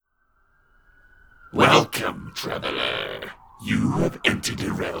Welcome, traveler. You have entered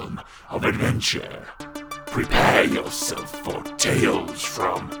the realm of adventure. Prepare yourself for tales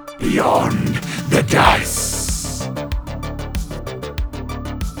from Beyond the Dice.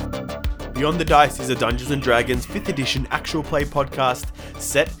 Beyond the Dice is a Dungeons & Dragons 5th edition actual play podcast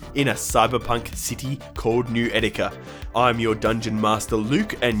set in a cyberpunk city called New Etica. I'm your Dungeon Master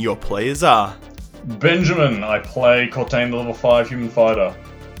Luke, and your players are... Benjamin, I play Cortain the level 5 human fighter.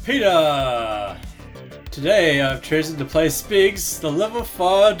 Peter! Today I've chosen to play Spigs, the level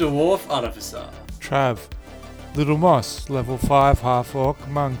 5 dwarf artificer. Trav, Little Moss, level 5 half-orc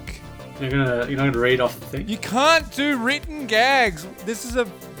monk. You're gonna read off the thing? You can't do written gags. This is a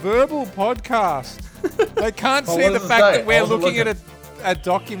verbal podcast. They can't Well, see what the does it fact say? that we're I wasn't looking at a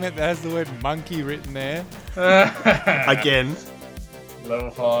document that has the word monkey written there. Again.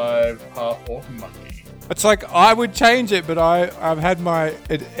 Level 5 half-orc monkey. It's like, I would change it, but I've had my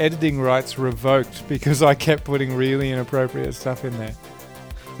editing rights revoked because I kept putting really inappropriate stuff in there.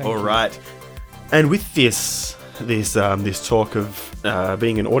 Thank All you. right. And with this talk of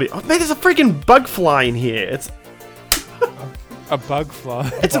being an audio... Oh, man, there's a freaking bug fly in here. It's A bug fly.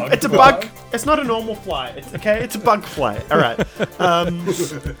 a bug. It's not a normal fly. It's a bug fly. All right.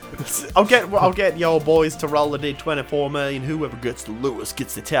 I'll get your boys to roll a d20 for me, and whoever gets the lowest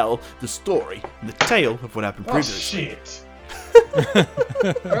gets to tell the story and the tale of what happened Oh previously. shit.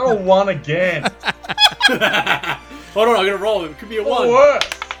 I got a 1 again. Hold on, I'm gonna roll it. It could be a 1. Worse.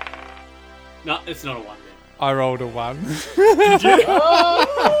 No, it's not a 1 then. I rolled a 1.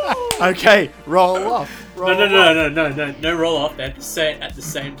 Oh! Okay, roll off. No roll off. They have to say it at the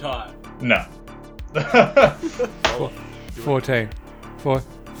same time. No. 14.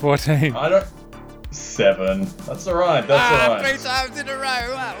 14. I don't... 7. That's alright, that's alright. 3 times in a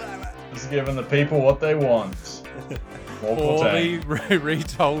row. Just giving the people what they want. More Poorly Cortain.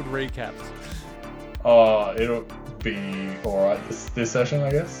 retold recaps. It'll be alright this session,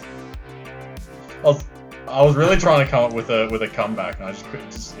 I guess. I was really trying to come up with a comeback, and I just couldn't.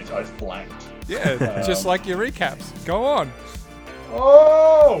 I just blanked. Yeah, just like your recaps. Go on.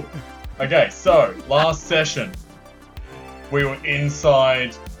 Oh! Okay, so last session, we were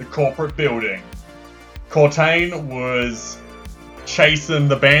inside the corporate building. Cortain was chasing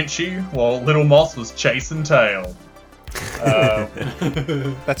the Banshee, while Little Moss was chasing Tail.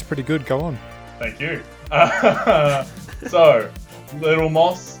 That's pretty good. Go on. Thank you. So, Little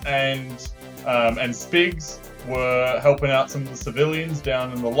Moss and Spigs were helping out some of the civilians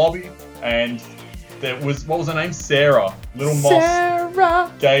down in the lobby, and there was, what was her name? Sarah. Little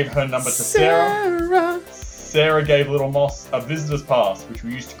Moss gave her number to Sarah. Sarah gave Little Moss a visitor's pass, which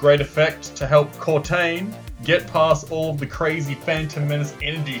we used to great effect to help Cortain get past all of the crazy Phantom Menace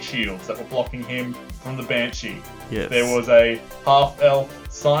energy shields that were blocking him from the Banshee. Yes. There was a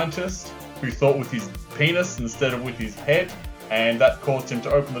half-elf scientist who thought with his penis instead of with his head, and that caused him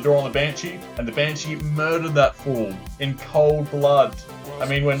to open the door on the Banshee, and the Banshee murdered that fool in cold blood. I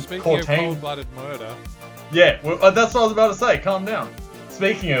mean, when Speaking Cortain... of cold-blooded murder, Yeah, well, that's what I was about to say. Calm down.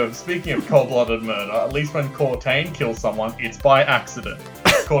 Speaking of cold-blooded murder, at least when Cortain kills someone, it's by accident.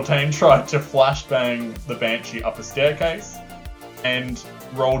 Cortain tried to flashbang the Banshee up a staircase and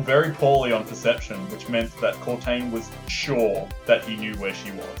rolled very poorly on perception, which meant that Cortain was sure that he knew where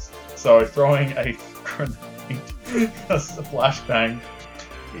she was. So throwing a grenade as a flashbang,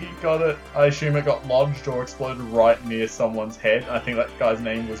 he got it. I assume it got lodged or exploded right near someone's head. I think that guy's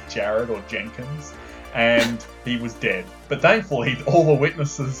name was Jared or Jenkins, and he was dead. But thankfully, all the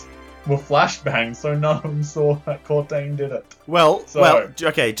witnesses were flashbangs, so none of them saw that Cortain did it. Well, So-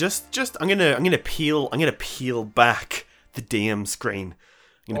 okay. Just I'm gonna peel back the DM screen.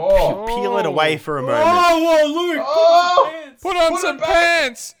 I'm gonna peel it away for a moment. Whoa, Luke! Oh! put on Put some it back!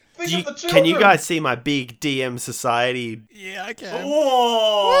 pants. Think of the Can you children! guys see my big DM society? Yeah, I can.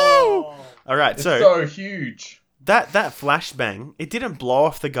 Whoa! All right, It's so so huge. that flashbang, it didn't blow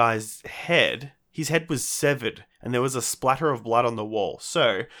off the guy's head. His head was severed, and there was a splatter of blood on the wall.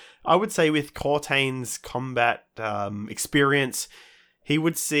 So I would say with Cortain's combat experience, he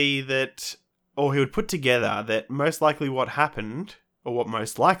would see that, or he would put together that most likely what happened, or what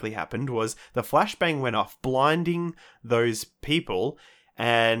most likely happened, was the flashbang went off, blinding those people,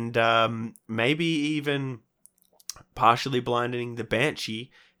 and maybe even partially blinding the Banshee.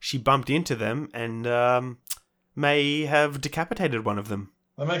 She bumped into them and may have decapitated one of them.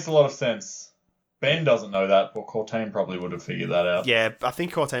 That makes a lot of sense. Ben doesn't know that, but Cortain probably would have figured that out. Yeah, I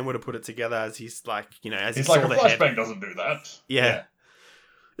think Cortain would have put it together as he's like, as He's he like, saw a the head. flashbang doesn't do that. Yeah.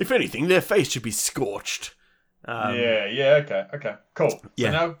 If anything, their face should be scorched. Okay, cool. Yeah.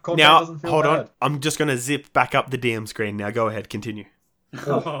 So now Cortain Now, doesn't feel hold bad. on. I'm just going to zip back up the DM screen now. Go ahead, continue.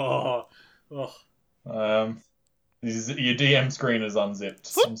 Oh. Your DM screen is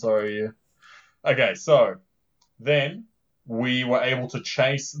unzipped. I'm sorry. Okay, so then we were able to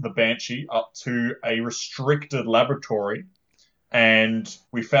chase the Banshee up to a restricted laboratory, and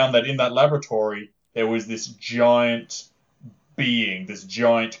we found that in that laboratory there was this giant being, this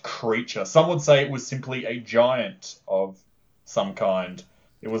giant creature. Some would say it was simply a giant of some kind.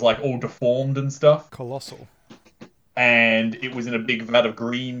 It was like all deformed and stuff. Colossal. And it was in a big vat of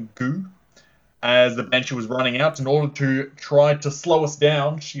green goo. As the Banshee was running out, in order to try to slow us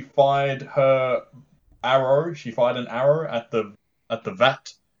down, she fired an arrow at the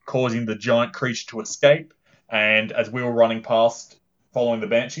vat, causing the giant creature to escape. And as we were running past, following the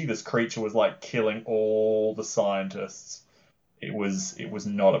Banshee, this creature was like killing all the scientists. It was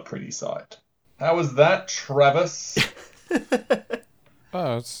not a pretty sight. How was that, Travis?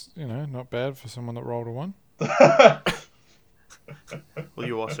 Oh, it's, not bad for someone that rolled a 1. Well,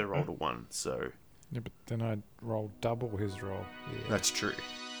 you also rolled a 1, so... Yeah, but then I rolled double his roll. Yeah. That's true.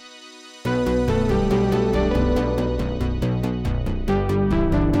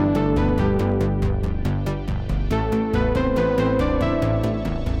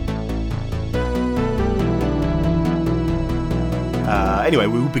 Anyway,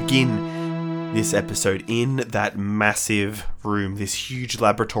 we will begin this episode in that massive room, this huge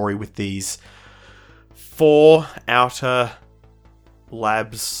laboratory with these 4 outer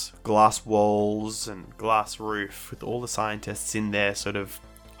labs, glass walls and glass roof, with all the scientists in there sort of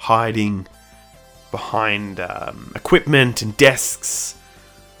hiding behind equipment and desks.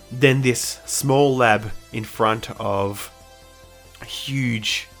 Then this small lab in front of a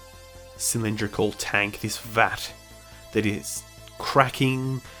huge cylindrical tank, this vat that is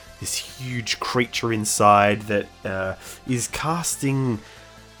cracking, this huge creature inside that is casting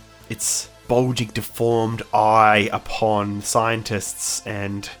its bulging, deformed eye upon scientists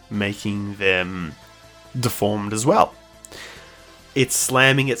and making them deformed as well. It's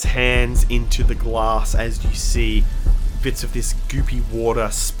slamming its hands into the glass as you see bits of this goopy water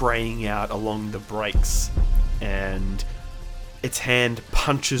spraying out along the brakes, and its hand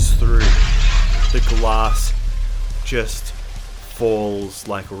punches through. The glass just falls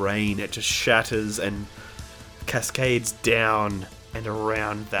like rain. It just shatters and cascades down and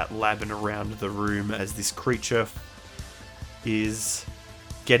around that lab and around the room as this creature is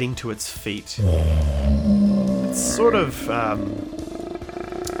getting to its feet. It's sort of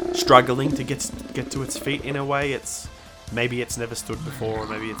struggling to get to its feet in a way. Maybe it's never stood before, or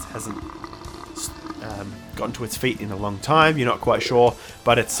maybe it hasn't gotten to its feet in a long time. You're not quite sure,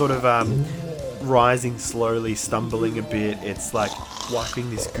 but it's sort of rising slowly, stumbling a bit. It's like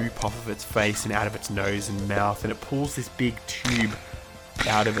wiping this goop off of its face and out of its nose and mouth, and it pulls this big tube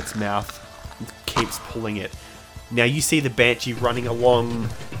out of its mouth and keeps pulling it. Now you see the Banshee running along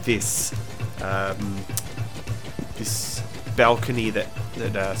this this balcony that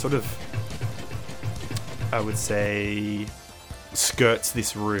sort of, I would say, skirts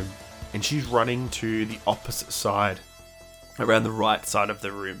this room, and she's running to the opposite side, around the right side of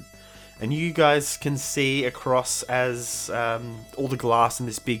the room. And you guys can see across as all the glass in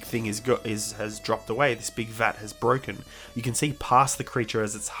this big thing has dropped away. This big vat has broken. You can see past the creature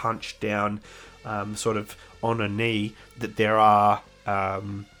as it's hunched down, sort of on a knee, that there are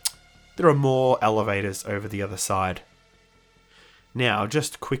more elevators over the other side. Now,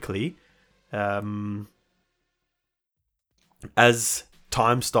 just quickly, as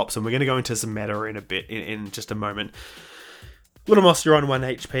time stops, and we're going to go into some meta in a bit, in just a moment. Little Moss, you're on 1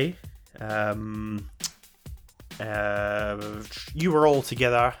 HP. You were all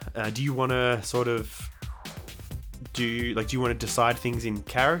together. Do you want to sort of do you want to decide things in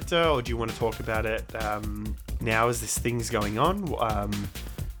character, or do you want to talk about it now as this thing's going on?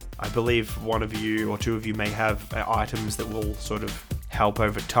 I believe one of you or two of you may have items that will sort of help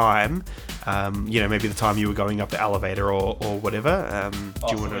over time. Maybe the time you were going up the elevator or whatever.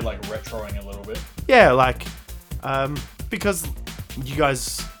 Do you want to like retroing a little bit? Yeah, because you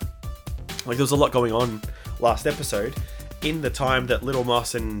guys, there was a lot going on last episode. In the time that Little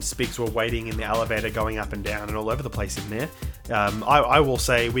Moss and Spigs were waiting in the elevator, going up and down and all over the place in there, I will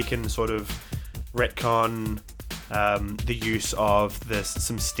say we can sort of retcon the use of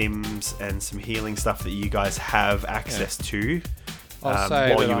some stims and some healing stuff that you guys have access to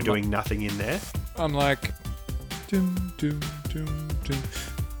while you were doing nothing in there. I'm like, doom, doom, doom, doom.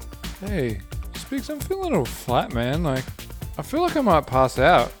 Hey, Spigs, I'm feeling a little flat, man. Like, I feel like I might pass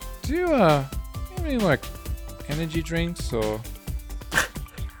out. Do you have any, energy drinks or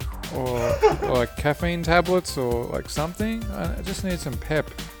like caffeine tablets or like something? I just need some pep.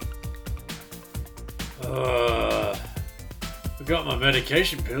 I got my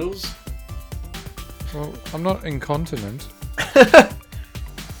medication pills. Well, I'm not incontinent.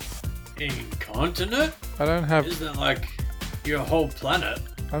 Incontinent? I don't have Isn't that like your whole planet?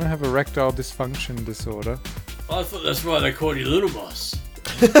 erectile dysfunction disorder. I thought that's why they called you Little Moss.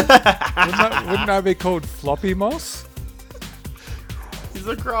 Wouldn't I be called floppy moss? He's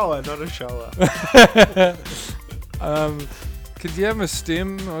a grower, not a shower. Could you have a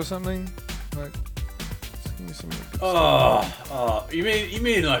stim or something? Like, just give me some. You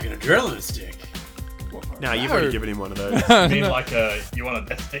mean like an adrenaline stick? No, you've already given him one of those. You mean like you want a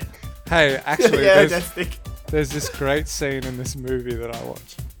death stick? Hey, actually, Yeah, that's thick. there's this great scene in this movie that I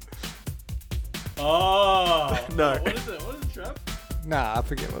watched. Oh. No. What is it? What is it, Trap? Nah, I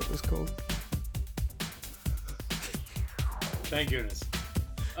forget what it was called. Thank goodness.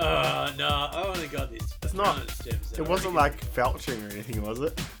 No, I only got these. It's not- adrenaline stims. It wasn't like felching or anything, was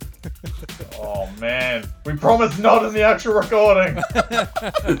it? Oh man, we promised not in the actual recording.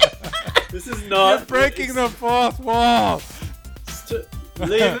 This is not. You're breaking the fourth wall.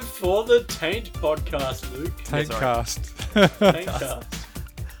 Leave it for the Taint podcast, Luke. Taintcast. Taintcast.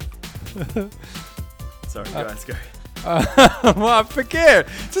 Sorry, guys, go. Well, I forget.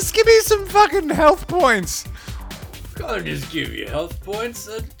 Just give me some fucking health points. Can't just give you health points.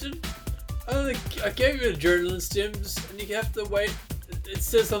 I gave you adrenaline stims, and you have to wait. It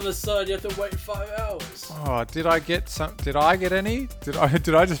says on the side you have to wait 5 hours. Oh, did I get some? Did I get any? Did I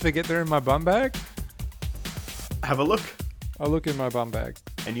just forget they're in my bum bag? Have a look. I'll look in my bum bag.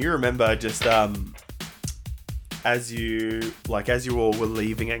 And you remember just as you all were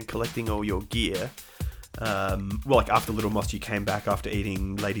leaving and collecting all your gear, after Little Moss, you came back after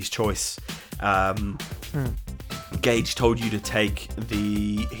eating Lady's Choice. Gage told you to take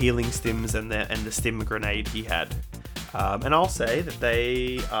the healing stims and the stim grenade he had. And I'll say that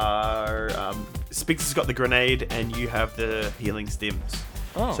they are... Spix has got the grenade and you have the healing stims.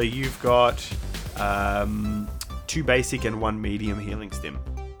 Oh. So you've got 2 basic and 1 medium healing stim.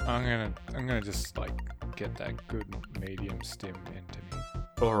 I'm gonna just like get that good medium stim into me.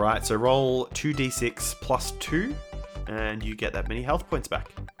 Alright, so roll 2d6 plus 2 and you get that many health points back.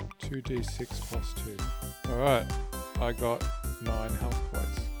 2d6 plus 2. Alright, I got 9 health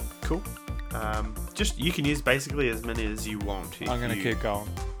points. Cool. Just you can use basically as many as you want. I'm gonna keep going.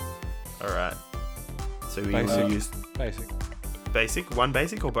 Alright. So we Basic. use Basic. basic? 1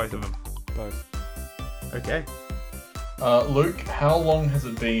 basic or both of them? Both. Okay. Luke, how long has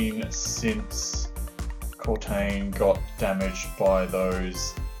it been since Cortain got damaged by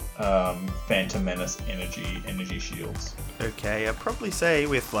those Phantom Menace energy shields? Okay, I'd probably say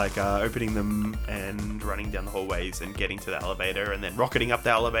with opening them and running down the hallways and getting to the elevator and then rocketing up the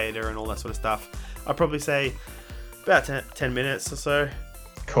elevator and all that sort of stuff, I'd probably say about 10 minutes or so.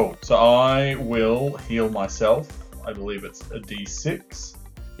 Cool. So I will heal myself. I believe it's a D6.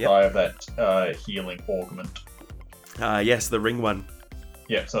 Yep. I have that healing augment. Yes, the ring one.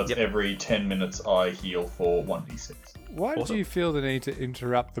 Yeah, so it's every 10 minutes I heal for 1d6. Why Awesome. do you feel the need to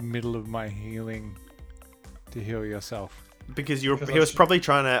interrupt the middle of my healing to heal yourself? Because he was that's- probably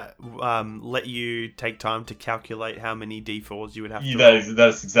trying to let you take time to calculate how many d4s you would have to That roll.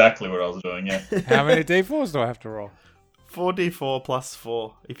 is exactly what I was doing, yeah. How many d4s do I have to roll? 4d4 plus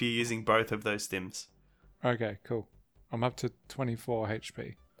 4 if you're using both of those stims. Okay, cool. I'm up to 24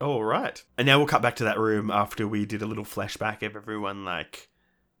 HP. All right. And now we'll cut back to that room after we did a little flashback of everyone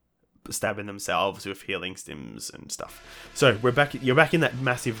stabbing themselves with healing stims and stuff. So we're back. You're back in that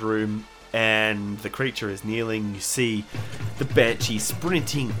massive room, and the creature is kneeling. You see the banshee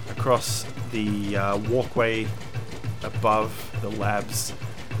sprinting across the walkway above the labs.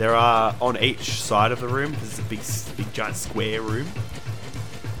 There are on each side of the room. This is a big giant square room.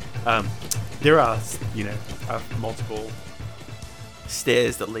 There are multiple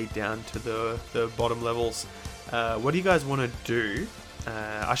stairs that lead down to the bottom levels. What do you guys want to do?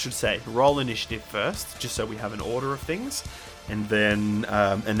 I should say, roll initiative first, just so we have an order of things, and then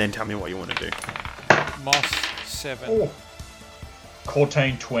tell me what you want to do. Moss 7. Oh.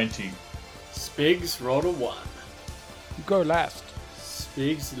 Cortain 20. Spigs rolled a 1. You go last.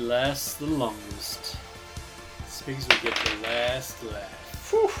 Spigs lasts the longest. Spigs will get the last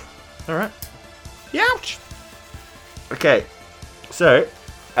laugh. All right. Ouch. Okay. So,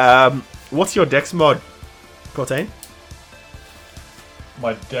 what's your dex mod, Cortain?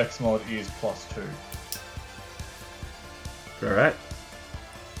 My dex mod is +2. All right.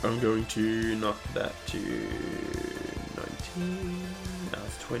 I'm going to knock that to 19. No,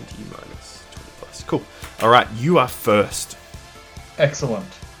 it's 20 minus 20 plus. Cool. All right, you are first. Excellent.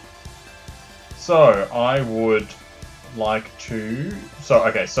 So, I would like to...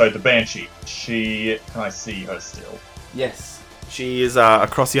 So the Banshee, can I see her still? Yes. She is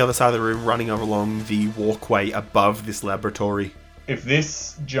across the other side of the room, running along the walkway above this laboratory. If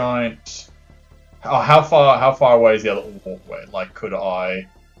this giant, how far away is the other walkway? Like, could I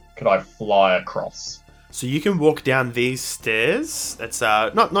fly across? So you can walk down these stairs. It's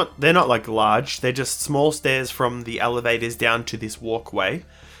they're not like large. They're just small stairs from the elevators down to this walkway,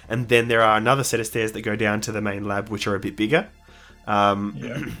 and then there are another set of stairs that go down to the main lab, which are a bit bigger.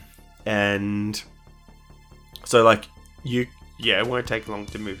 And so like it won't take long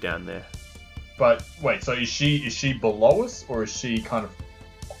to move down there. But wait, so is she below us, or is she kind of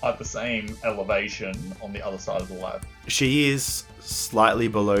at the same elevation on the other side of the lab? She is slightly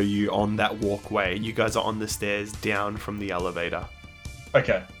below you on that walkway. You guys are on the stairs down from the elevator.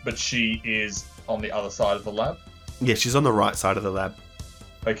 Okay, but she is on the other side of the lab? Yeah, she's on the right side of the lab.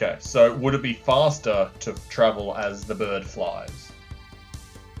 Okay, so would it be faster to travel as the bird flies?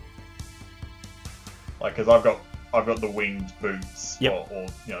 Like, because I've got the winged boots, Yep. or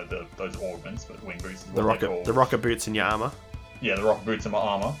those ornaments, but winged boots is what The they're called. rocket boots in your armor. Yeah, the rocket boots in my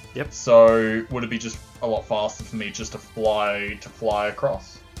armor. Yep. So would it be just a lot faster for me just to fly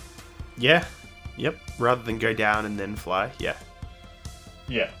across? Yeah. Yep. Rather than go down and then fly. Yeah.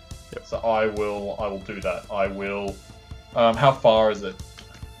 Yeah. Yep. So I will do that. I will. How far is it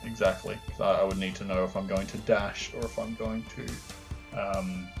exactly? So I would need to know if I'm going to dash or if I'm going to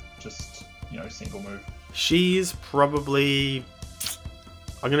just single move. She's probably...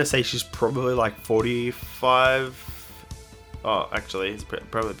 I'm going to say she's probably like 45... Oh, actually, it's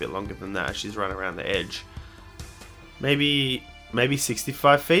probably a bit longer than that. She's running around the edge. Maybe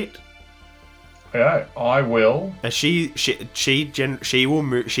 65 feet. Okay, I will. And she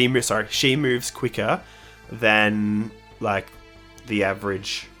moves quicker than like the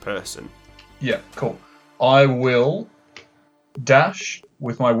average person. Yeah, cool. I will dash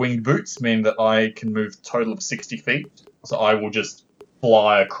with my winged boots, meaning that I can move a total of 60 feet. So I will just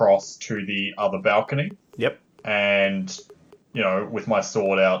fly across to the other balcony. Yep. And, with my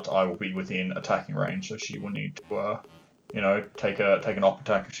sword out, I will be within attacking range. So she will need to, take an op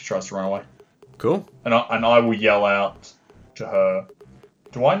attack if she tries to run away. Cool. And I will yell out to her.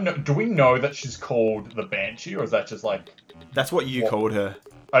 Do we know that she's called the Banshee, or is that just like... That's what you called her.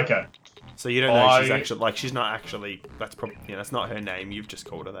 Okay. So you don't know she's actually... Like, she's not actually... That's probably... that's not her name. You've just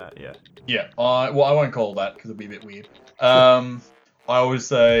called her that, yeah. Yeah. I won't call that, because it'd be a bit weird. I always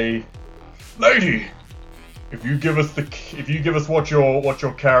say... Lady! If you give us what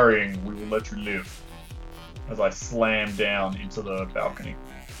you're carrying, we will let you live. As I slam down into the balcony.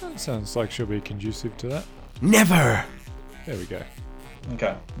 That sounds like she'll be conducive to that. Never! There we go.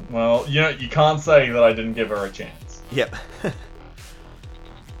 Okay. Well, you can't say that I didn't give her a chance. Yep.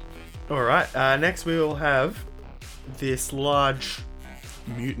 Alright, next we will have this large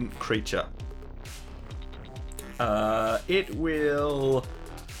mutant creature. It will...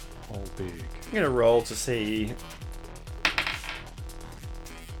 All big. I'm going to roll to see...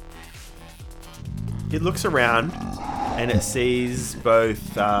 It looks around and it sees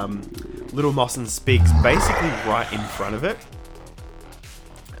both Little Moss and Spigs basically right in front of it.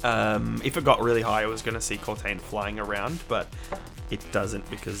 If it got really high, I was going to see Cortain flying around, but it doesn't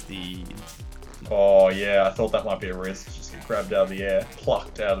because the... Oh yeah, I thought that might be a risk. Just get grabbed out of the air,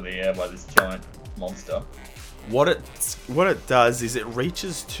 plucked out of the air by this giant monster. What it does is it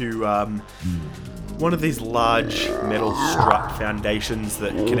reaches to one of these large metal strut foundations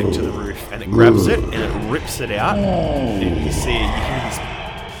that connect to the roof, and it grabs it and it rips it out. And you hear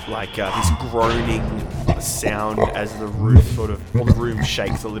this groaning sound as the roof the room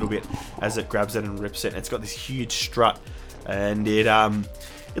shakes a little bit as it grabs it and rips it. And it's got this huge strut, and it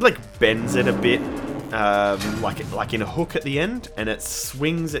like bends it a bit, like in a hook at the end, and it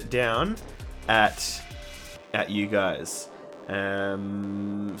swings it down at you guys. So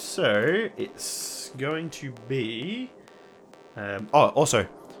it's going to be... also,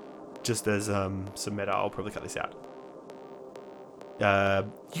 just as some meta, I'll probably cut this out.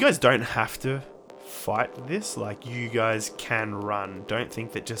 You guys don't have to fight this. Like, you guys can run. Don't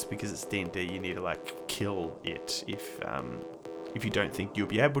think that just because it's D&D you need to, like, kill it if you don't think you'll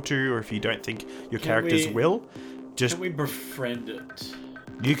be able to, or if you don't think your characters will. Just Can we befriend it?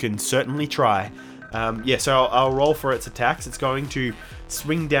 You can certainly try. So I'll roll for its attacks. It's going to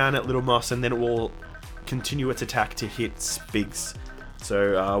swing down at Little Moss, and then it will continue its attack to hit Spigs.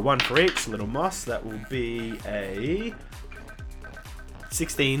 So one for each. Little Moss, that will be a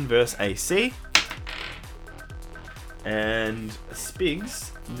 16 versus AC. And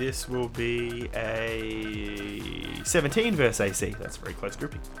Spigs, this will be a 17 versus AC. That's very close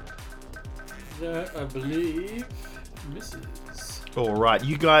grouping. That, I believe, misses. Alright,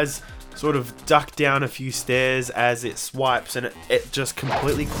 you guys sort of duck down a few stairs as it swipes, and it just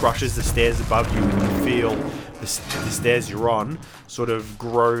completely crushes the stairs above you, and you feel the stairs you're on sort of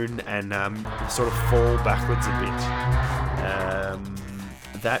groan and sort of fall backwards a bit.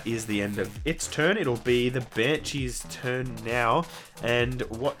 That is the end of its turn. It'll be the Banshee's turn now, and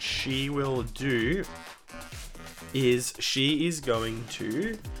what she will do is she is going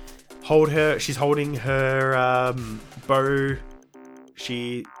to she's holding her bow.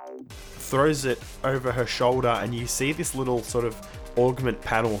 She throws it over her shoulder, and you see this little sort of augment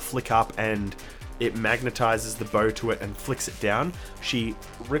panel flick up, and it magnetizes the bow to it and flicks it down. She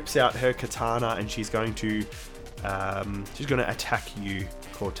rips out her katana, and she's going to attack you,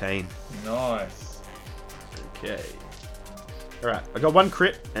 Cortain. Nice. Okay. Alright, I got one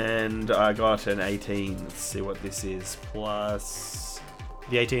crit, and I got an 18. Let's see what this is. Plus...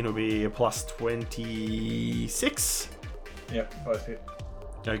 The 18 will be a plus 26. Yep, both hit.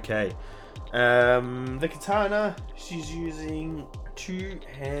 Okay. The katana, she's using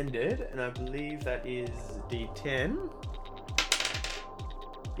two-handed, and I believe that is D10.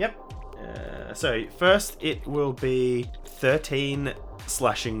 Yep. So, first it will be 13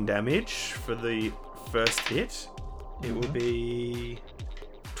 slashing damage for the first hit. It will be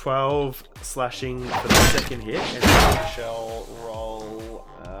 12 slashing for the second hit, and I shall roll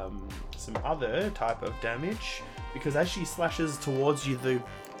some other type of damage, because as she slashes towards you,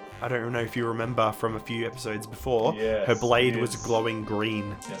 I don't know if you remember from a few episodes before, Yes, her blade yes. was glowing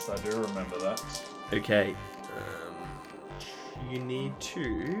green. Yes, I do remember that. Okay. You need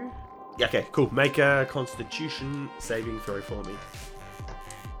to... Yeah, okay, cool. Make a Constitution saving throw for me.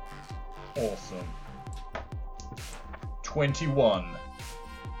 Awesome. 21.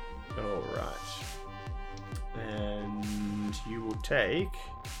 Alright. And you will take...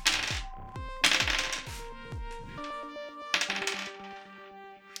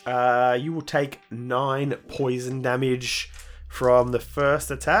 you will take 9 poison damage from the first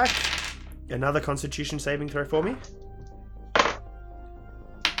attack. Another Constitution saving throw for me.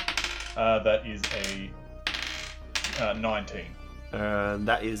 That is a 19.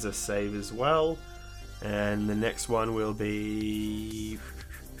 That is a save as well. And the next one will be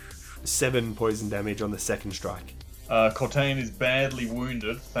 7 poison damage on the second strike. Cortain is badly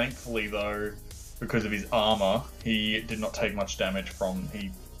wounded. Thankfully, though, because of his armor, he did not take much damage from...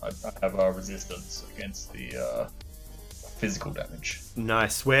 I have a resistance against the physical damage.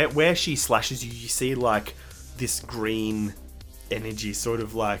 Nice. Where she slashes you, you see like this green energy sort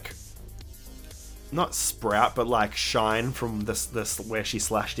of like... Not sprout, but like shine from this where she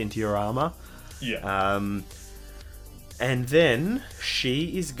slashed into your armor. Yeah. And then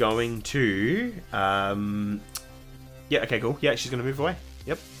she is going to... Yeah, okay, cool. Yeah, she's going to move away.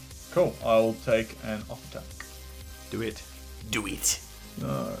 Yep. Cool. I'll take an off attack. Do it. Do it.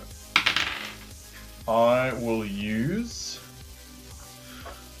 No. I will use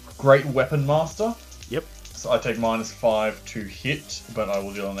Great Weapon Master. Yep. So I take -5 to hit, but I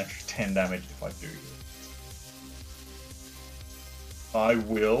will deal an extra 10 damage if I do hit. I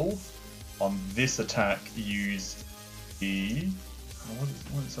will, on this attack, use the... What is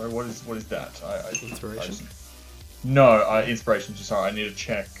that? Inspiration? Inspiration. Sorry, I need to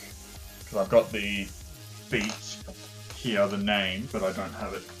check, because I've got the beat here, the name, but I don't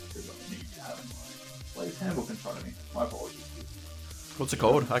have it, because I need to have my Blade Handbook in front of me. My apologies. What's it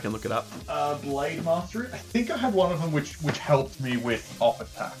called? I can look it up. Blade Mastery. I think I have one of them which helped me with off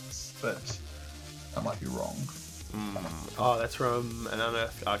attacks, but I might be wrong. Oh, that's from an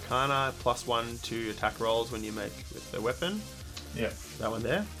Unearthed Arcana, +1 to attack rolls when you make with the weapon. Yeah. That one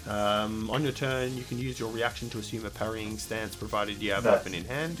there. On your turn, you can use your reaction to assume a parrying stance, provided you have a weapon in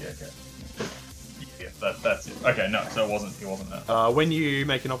hand. Yeah, okay. Yeah, that's it. Okay, no, so it wasn't that. When you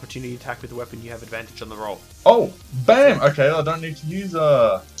make an opportunity attack with a weapon, you have advantage on the roll. Oh, bam! Okay, I don't need to use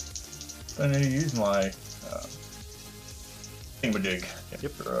my thingamajig.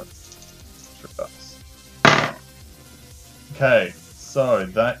 Yep. Sure. Okay, so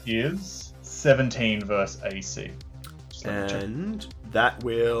that is 17 versus AC. And that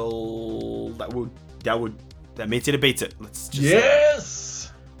meets it or beats it. Let's just say. Yes!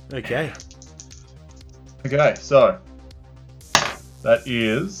 Okay. Okay, so that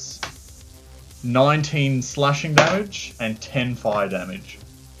is 19 slashing damage and 10 fire damage.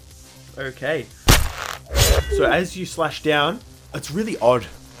 Okay. So as you slash down, it's really odd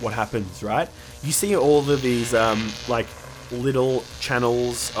what happens, right? You see all of these like little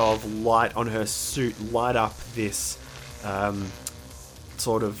channels of light on her suit light up this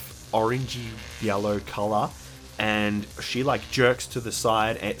sort of orangey yellow color, and she like jerks to the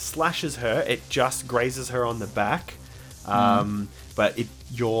side. It slashes her. It just grazes her on the back, but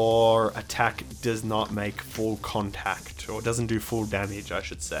your attack does not make full contact, or doesn't do full damage, I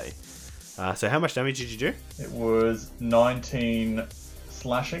should say. So how much damage did you do? It was 19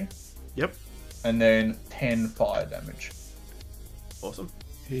 slashing, Yep. and then 10 fire damage. Awesome.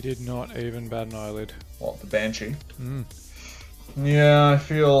 He did not even bat an eyelid. What, the Banshee? Mm. Yeah, I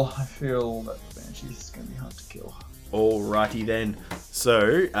feel that the Banshee is going to be hard to kill. Alrighty then.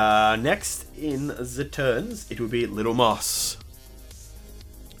 So, next in the turns, it will be Little Moss.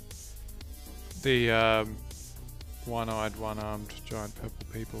 The one-eyed, one-armed giant purple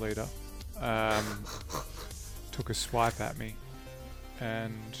people eater took a swipe at me,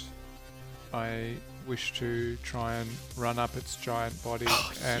 and I wish to try and run up its giant body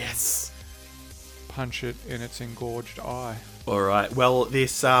and Yes! punch it in its engorged eye. Alright, well,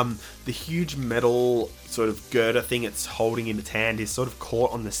 this, the huge metal sort of girder thing it's holding in its hand is sort of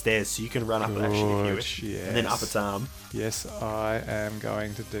caught on the stairs, so you can run up it actually if you wish. Good, And then up yes. its arm. Yes, I am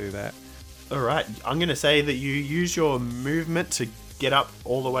going to do that. Alright, I'm going to say that you use your movement to get up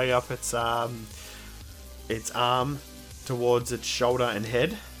all the way up its arm towards its shoulder and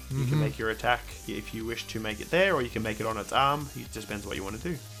head. You can make your attack if you wish to make it there, or you can make it on its arm. It just depends what you want to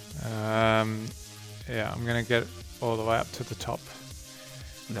do. Yeah, I'm going to get all the way up to the top,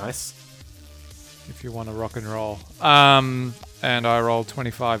 Nice. if you want to rock and roll. And I rolled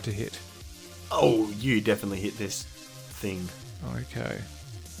 25 to hit. Oh, you definitely hit this thing. Okay.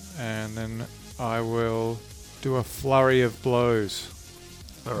 And then I will do a flurry of blows.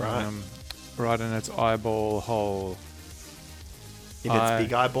 Alright. Right in its eyeball hole. In its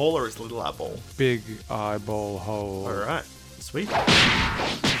big eyeball or its little eyeball? Big eyeball hole. Alright. Sweet.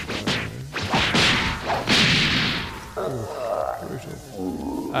 Brutal.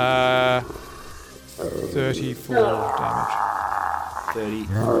 34 damage. 30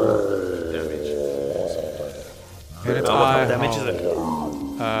 damage. Hit its What eye damage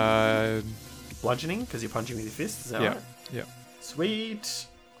hole. is it? Bludgeoning, because you're punching with your fist, is that Yeah, right? yeah. Sweet.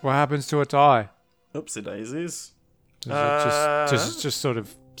 What happens to its eye? Oopsie daisies. Does it just sort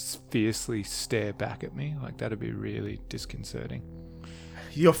of fiercely stare back at me? Like, that'd be really disconcerting.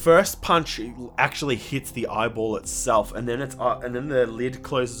 Your first punch actually hits the eyeball itself, and then the lid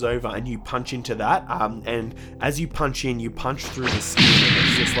closes over, and you punch into that. And as you punch in, you punch through the skin, and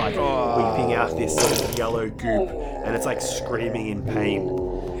it's just like weeping out this sort of yellow goop, and it's like screaming in pain.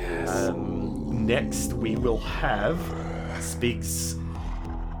 Next, we will have Spigs.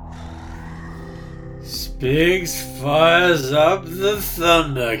 Spigs fires up the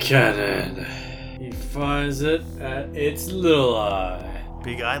thunder cannon. He fires it at its little eye.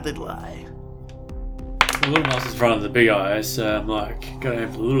 Big eye, little eye. The little mouse is in front of the big eye, so I'm like, gotta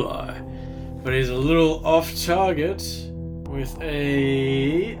have the little eye. But he's a little off target with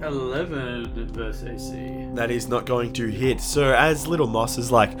a 11 versus AC. That is not going to hit. So as Little Moss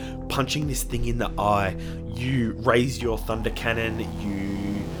is like punching this thing in the eye, you raise your thunder cannon,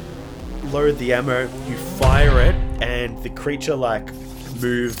 you load the ammo, you fire it, and the creature like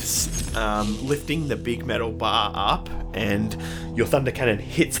moves, lifting the big metal bar up, and your thunder cannon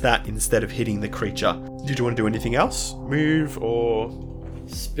hits that instead of hitting the creature. Did you want to do anything else? Move or...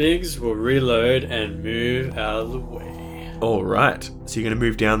 Spigs will reload and move out of the way. All right. So you're going to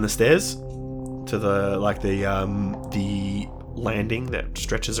move down the stairs to the landing that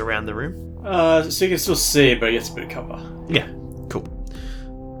stretches around the room. So you can still see it, but it gets a bit of cover. Yeah, cool.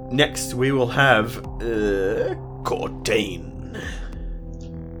 Next, we will have Cordain.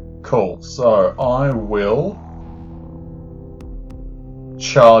 Cool. So I will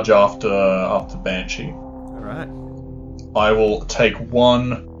charge after Banshee. All right. I will take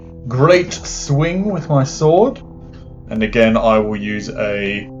one great swing with my sword, and again I will use I'll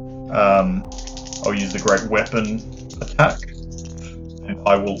use the great weapon attack, and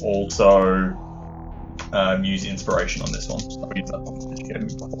I will also use inspiration on this one. I'll use that one that you gave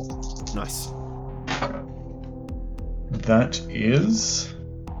me before. Nice. That is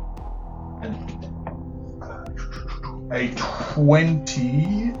a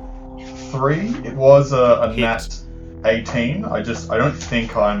 23. It was a Hit. nat 18. I don't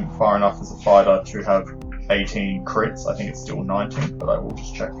think I'm far enough as a fighter to have 18 crits. I think it's still 19, but I will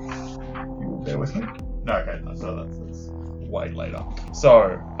just check. You will bear with me. No, okay, no, so that's way later.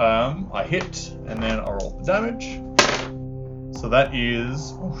 So, I hit, and then I roll the damage. So that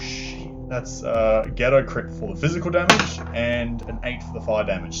is, that's Ghetto crit for the physical damage, and an 8 for the fire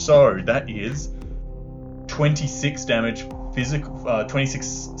damage. So that is 26 damage physical,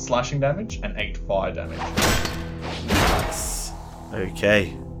 26 slashing damage, and 8 fire damage. Nice.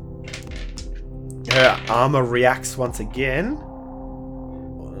 Okay. Her armor reacts once again.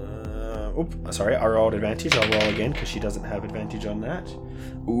 Sorry, I rolled advantage. I'll roll again because she doesn't have advantage on that.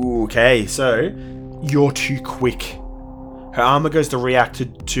 Ooh, okay, so you're too quick. Her armor goes to react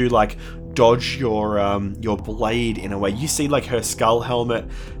to like dodge your blade in a way. You see like her skull helmet,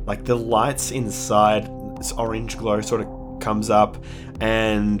 like the lights inside, this orange glow sort of comes up,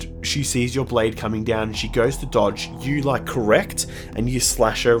 and she sees your blade coming down and she goes to dodge. You like correct and you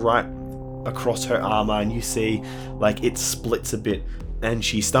slash her right across her armor, and you see like it splits a bit and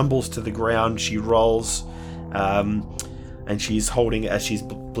she stumbles to the ground. She rolls and she's holding it as she's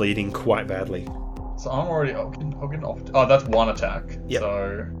bleeding quite badly. So I'm already... I'll get off. Oh, that's one attack. Yep.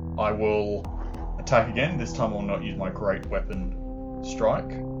 So I will attack again. This time I'll not use my great weapon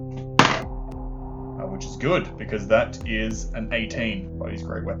strike. Which is good, because that is an 18. If I use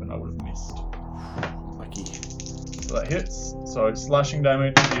great weapon, I would have missed. Lucky. So that hits. So slashing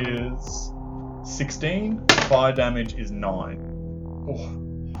damage is 16. Fire damage is 9.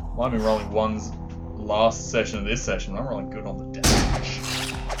 Oh, I've been rolling ones last session of this session. I'm rolling good on the damage.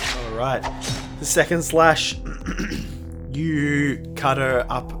 Alright. The second slash, you cut her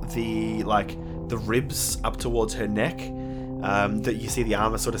up the ribs up towards her neck. That you see the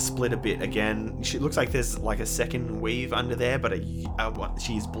armor sort of split a bit again. It looks like there's like a second weave under there, but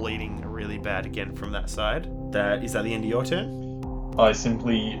she's bleeding really bad again from that side. Is that the end of your turn? I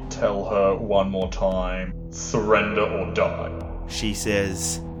simply tell her one more time, surrender or die. She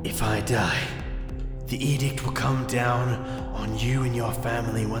says, "If I die, the edict will come down on you and your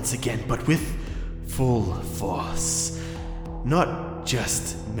family once again, but with full force. Not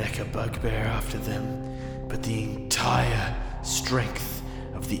just Mecha Bugbear after them, but the entire strength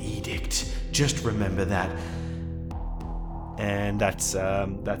of the edict. Just remember that." And that's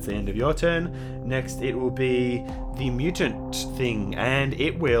the end of your turn. Next, it will be the mutant thing, and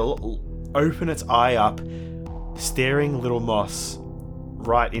it will open its eye up, staring Little Moss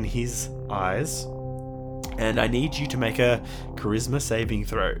right in his eyes. And I need you to make a charisma saving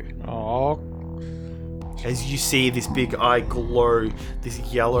throw. Oh, As you see this big eye glow, this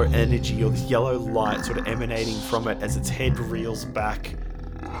yellow energy or this yellow light sort of emanating from it as its head reels back.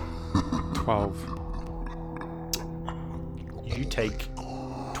 12. You take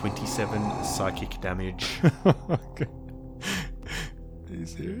 27 psychic damage. Okay. Are you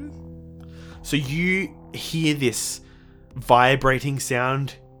serious? So you hear this vibrating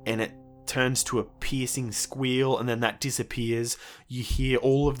sound and it turns to a piercing squeal, and then that disappears. You hear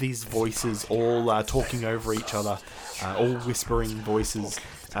all of these voices all talking over each other, all whispering voices.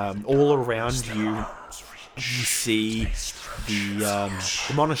 All around you, you see the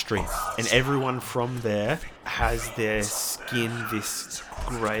monastery, and everyone from there has their skin this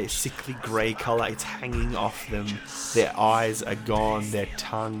grey, sickly grey colour. It's hanging off them. Their eyes are gone. Their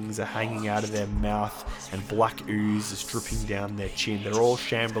tongues are hanging out of their mouth, and black ooze is dripping down their chin. They're all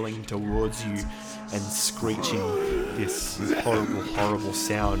shambling towards you and screeching this horrible, horrible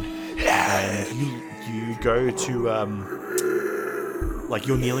sound. And you go to like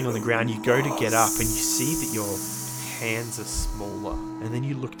you're kneeling on the ground. You go to get up, and you see that your hands are smaller, and then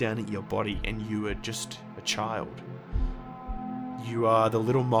you look down at your body and you are just a child. You are the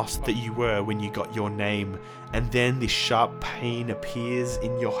little moss that you were when you got your name, and then this sharp pain appears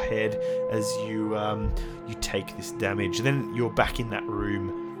in your head as you take this damage. Then you're back in that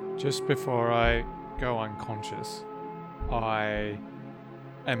room. Just before I go unconscious, I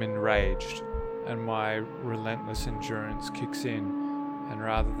am enraged, and my relentless endurance kicks in, and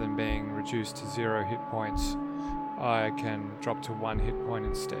rather than being reduced to 0 hit points, I can drop to 1 hit point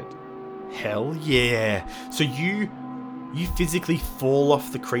instead. Hell yeah. So you physically fall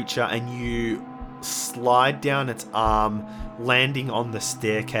off the creature and you slide down its arm, landing on the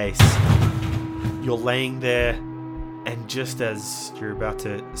staircase. You're laying there, and just as you're about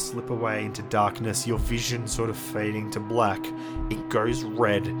to slip away into darkness, your vision sort of fading to black, it goes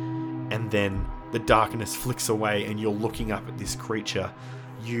red, and then the darkness flicks away and you're looking up at this creature.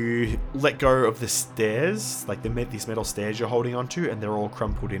 You let go of the stairs, like these metal stairs you're holding onto, and they're all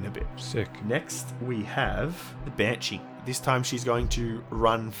crumpled in a bit. Sick. Next, we have the Banshee. This time she's going to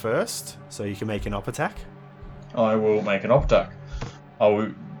run first, so you can make an op attack. I will make an op attack. I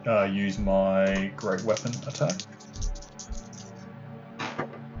will use my great weapon attack.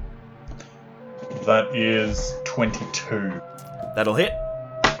 That is 22. That'll hit.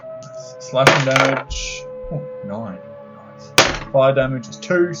 Slashing damage, 9. Nice. Fire damage is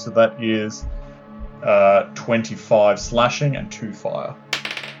 2, so that is 25 slashing and 2 fire.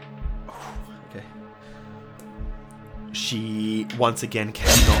 Okay. She once again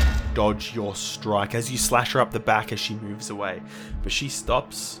cannot dodge your strike as you slash her up the back as she moves away. But she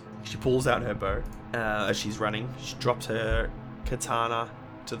stops. She pulls out her bow as she's running. She drops her katana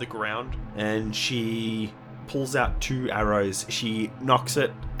to the ground and she pulls out 2 arrows. She knocks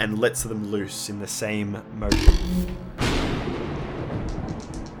it and lets them loose in the same motion.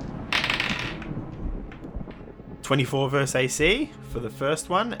 24 versus AC for the first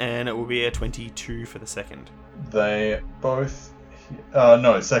one, and it will be a 22 for the second. They both...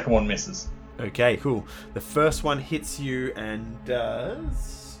 no, second one misses. Okay, cool. The first one hits you and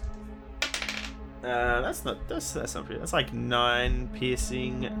does... that's not pretty. That's like 9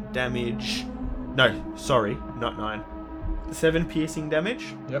 piercing damage. No, sorry, not 9. 7 piercing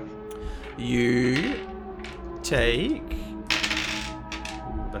damage. Yep. You take... Ooh,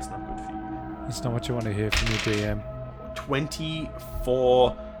 that's not good for you. That's not what you want to hear from your DM.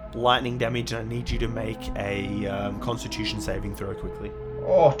 24 lightning damage, and I need you to make a Constitution saving throw quickly.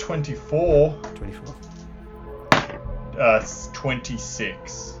 Oh, 24. 24. It's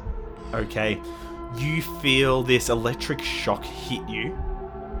 26. Okay. You feel this electric shock hit you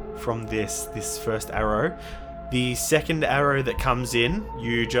from this first arrow. The second arrow that comes in, do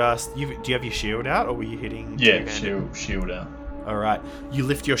you have your shield out, or were you hitting? Yeah, two-handed? shield out. All right. You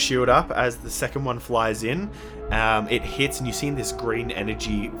lift your shield up as the second one flies in. It hits, and you see this green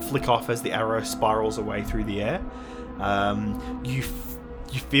energy flick off as the arrow spirals away through the air. You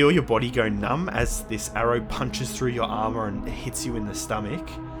feel your body go numb as this arrow punches through your armor and hits you in the stomach.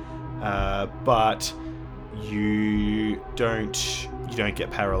 But you don't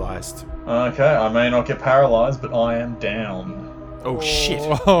get paralyzed. Okay, I may not get paralyzed, but I am down. Oh shit.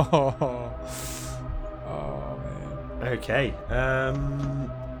 Oh, man. Okay.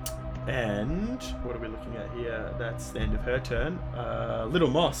 And what are we looking at here? That's the end of her turn. Little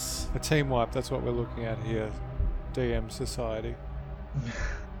Moss. A team wipe, that's what we're looking at here. DM Society.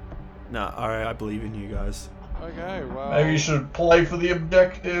 No, I believe in you guys. Okay, well... Maybe you should play for the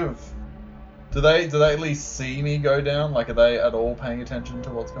objective. Do they at least see me go down? Like, are they at all paying attention to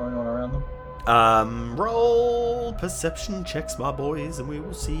what's going on around them? Roll perception checks, my boys, and we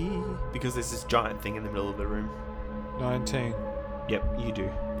will see. Because there's this giant thing in the middle of the room. 19. Yep, you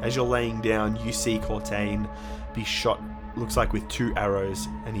do. As you're laying down, you see Cortain be shot, looks like with 2 arrows,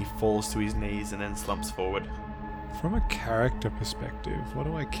 and he falls to his knees and then slumps forward. From a character perspective, what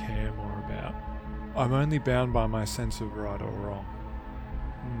do I care more about? I'm only bound by my sense of right or wrong.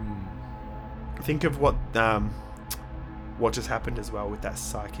 Think of what just happened as well with that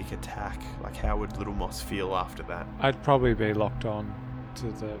psychic attack. Like, how would Little Moss feel after that? I'd probably be locked on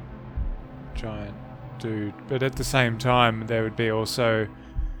to the giant dude, but at the same time, there would be also,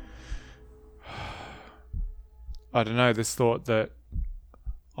 I don't know, this thought that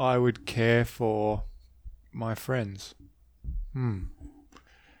I would care for my friends.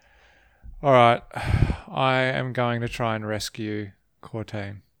 Alright, I am going to try and rescue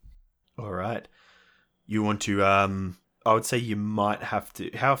Cortain. Alright. You want to, I would say you might have to...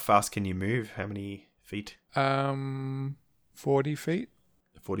 How fast can you move? How many feet? 40 feet.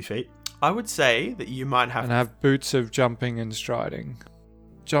 40 feet? I would say that you might have... And have boots of jumping and striding.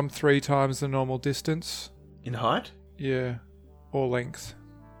 Jump 3 times the normal distance. In height? Yeah, or length.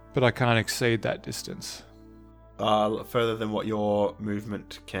 But I can't exceed that distance. Further than what your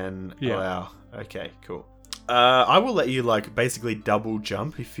movement can Yeah. allow. Okay, cool. I will let you, like, basically double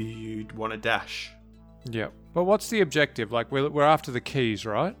jump if you want to dash. Yep. But what's the objective? Like, we're after the keys,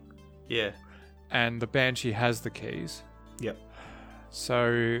 right? Yeah. And the Banshee has the keys. Yep.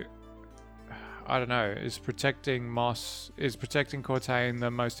 So, I don't know. Is protecting Cortain the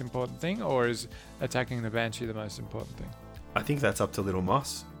most important thing, or is attacking the Banshee the most important thing? I think that's up to Little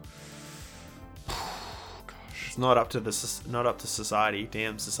Moss. It's not up to society,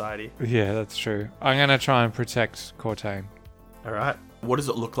 damn society. Yeah, that's true. I'm gonna try and protect Cortain. All right. What does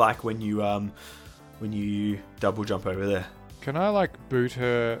it look like when you double jump over there? Can I like boot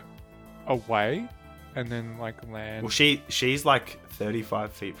her away and then like land? Well, she's like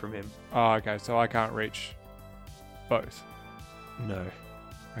 35 feet from him. Oh, okay. So I can't reach both. No.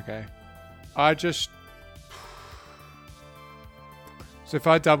 Okay. So if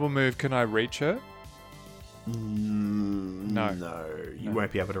I double move, can I reach her? No. No, you No.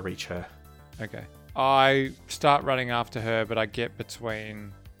 won't be able to reach her. Okay. I start running after her, but I get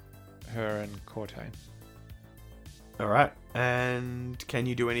between her and Cortain. All right. And can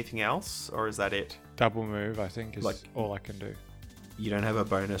you do anything else, or is that it? Double move, I think, is Like- all I can do. You don't have a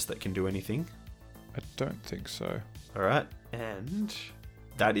bonus that can do anything. I don't think so. All right. And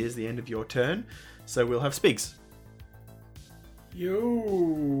that is the end of your turn. So we'll have Spigs.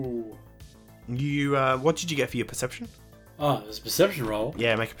 Yo. You, what did you get for your perception? Oh, there's a perception roll.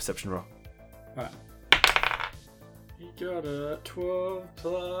 Yeah, make a perception roll. Alright. You got a 12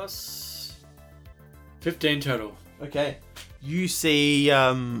 plus 15 total. Okay. You see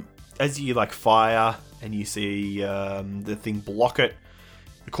as you like fire and you see the thing block it,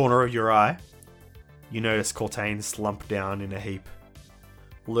 the corner of your eye, you notice Cortain slump down in a heap.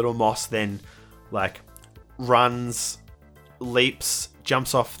 Little Moss then like runs, leaps,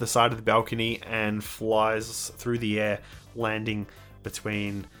 jumps off the side of the balcony and flies through the air, landing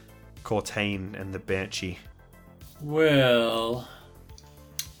between Cortain and the Banshee. Well,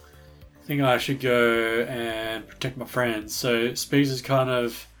 I think I should go and protect my friends. So Speaks is kind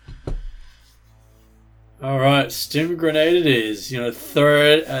of... Alright, stim grenade it is. Throw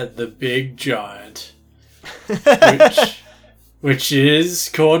it at the big giant. which is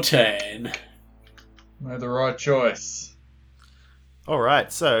Cortain. Made the right choice.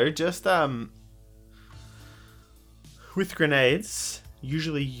 Alright, so just with grenades,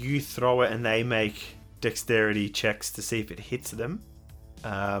 usually you throw it and they make dexterity checks to see if it hits them.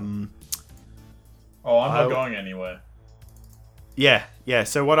 I'm not going anywhere. Yeah.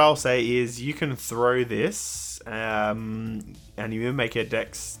 So what I'll say is you can throw this, and you make a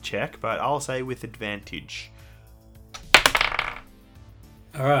dex check, but I'll say with advantage.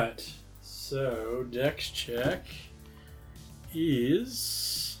 Alright, so dex check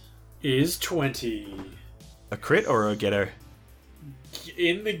is 20. A crit or a ghetto?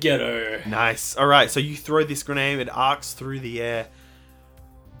 In the ghetto. Nice. Alright, so you throw this grenade, it arcs through the air,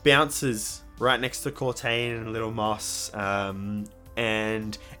 bounces right next to Cortain and Little Moss,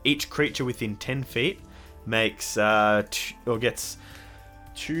 and each creature within 10 feet makes gets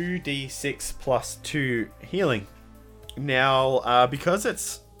 2d6 plus 2 healing. Now, because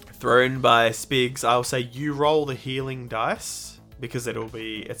it's thrown by Spigs, I'll say you roll the healing dice, because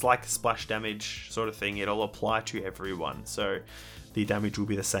it's like a splash damage sort of thing. It'll apply to everyone, so the damage will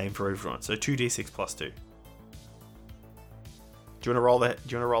be the same for everyone. So 2d6 plus 2. Do you want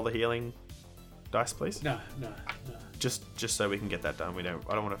to roll the healing dice, please? No. Just so we can get that done. I don't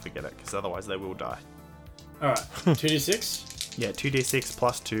want to forget it, because otherwise they will die. Alright, 2d6? Yeah, 2d6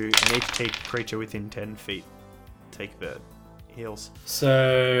 plus 2, and each creature within 10 feet take the heals.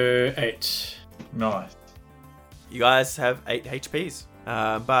 So 8. Nice. You guys have 8 HPs,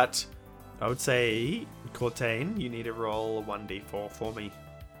 but I would say, Cortain, you need to roll a 1d4 for me,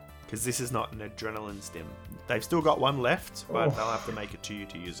 because this is not an adrenaline stim. They've still got one left, but they'll have to make it to you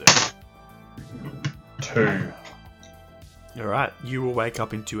to use it. 2. Alright, you will wake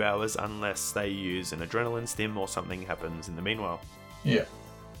up in 2 hours unless they use an adrenaline stim or something happens in the meanwhile. Yeah.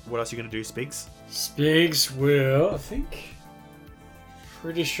 What else are you going to do, Spigs? Spigs will, I think,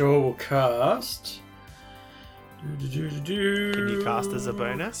 pretty sure will cast. Can you cast as a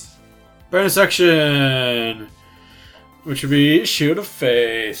bonus? Bonus action! Which would be Shield of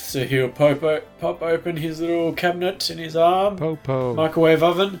Faith. So he'll pop open his little cabinet in his arm. Popo. Microwave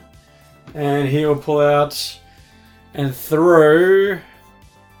oven. And he'll pull out and throw... I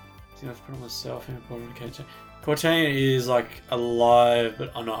have to put on myself in a Cortain is like alive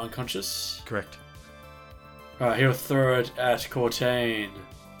but not unconscious. Correct. Right, he'll throw it at Cortain.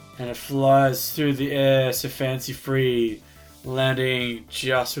 And it flies through the air so fancy free, landing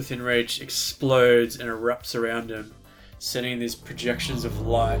just within reach, explodes and erupts around him, sending these projections of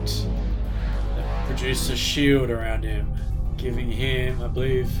light that produce a shield around him, giving him, I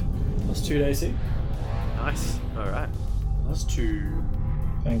believe, plus 2 to AC. Nice. Alright. Plus 2.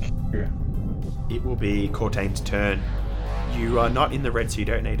 Thank you. It will be Cortain's turn. You are not in the red, so you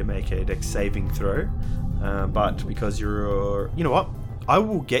don't need to make a dex saving throw. But because you're... You know what? I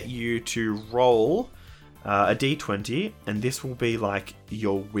will get you to roll a d20, and this will be like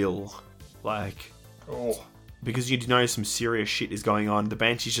your will. Like... Oh. Because you know some serious shit is going on. The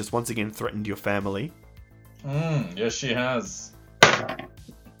Banshee's just once again threatened your family. Yes, she has.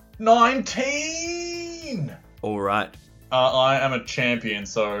 19! Alright. I am a champion,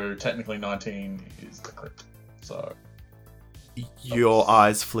 so technically 19 is the crit. So... Your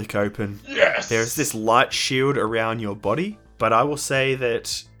eyes flick open. Yes! There's this light shield around your body, but I will say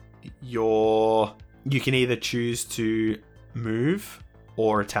that you can either choose to move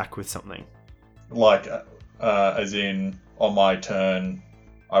or attack with something. Like, as in, on my turn,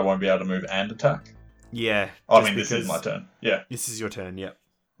 I won't be able to move and attack? Yeah. I mean, this is my turn. Yeah. This is your turn, yep.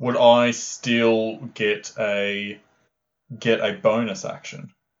 Would I still get a bonus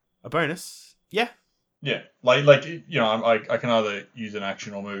action? A bonus? Yeah. Yeah, like you know, I can either use an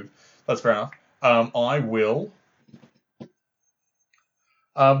action or move. That's fair enough. I will.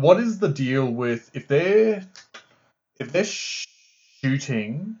 What is the deal with if they're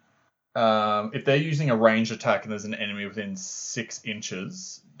shooting? If they're using a ranged attack and there's an enemy within 6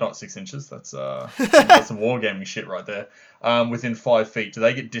 inches, not 6 inches. That's some wargaming shit right there. Within 5 feet, do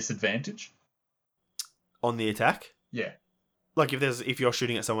they get disadvantage? On the attack? Yeah. Like if you're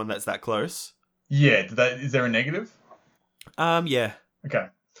shooting at someone that's that close. Yeah, is there a negative? Yeah. Okay.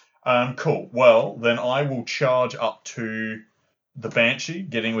 Cool. Well, then I will charge up to the Banshee,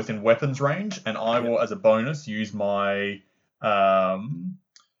 getting within weapons range, and I will, as a bonus, use my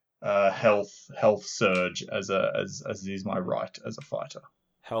health surge as is my right as a fighter.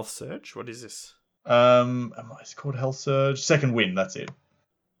 Health surge. What is this? Is it called health surge? Second wind. That's it.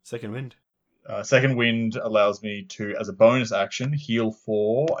 Second wind. Second wind allows me to, as a bonus action, heal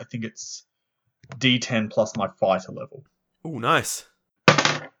for, I think it's D10 plus my fighter level. Oh, nice.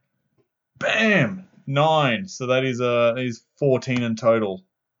 Bam! 9. So that is 14 in total.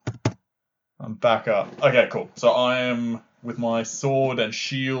 I'm back up. Okay, cool. So I am with my sword and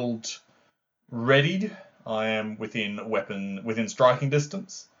shield readied. I am within striking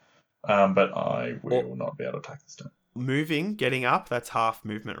distance. But I will not be able to attack this turn. Moving, getting up, that's half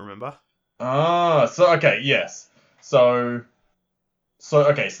movement, remember? So okay, yes. So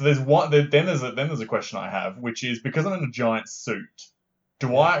there's one. Then there's a question I have, which is, because I'm in a giant suit,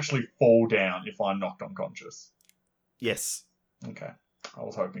 do I actually fall down if I'm knocked unconscious? Yes. Okay, I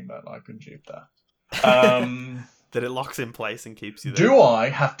was hoping that I could achieve that. That it locks in place and keeps you there. Do I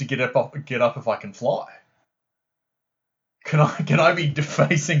have to get up if I can fly? Can I be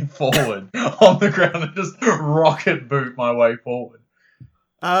facing forward on the ground and just rocket boot my way forward?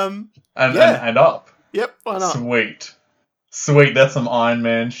 And up. Yep, why not? Sweet, that's some Iron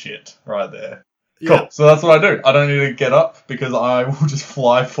Man shit right there. Yeah. Cool. So that's what I do. I don't need to get up because I will just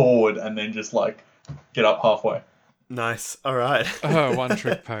fly forward and then just get up halfway. Nice. All right. Oh, one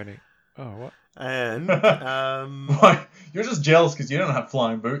trick pony. Oh, what? And Why? You're just jealous because you don't have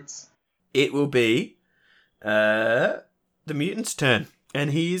flying boots. it will be the mutant's turn,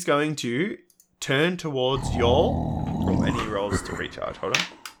 and he's going to turn towards Yol. And he rolls to recharge. Hold on.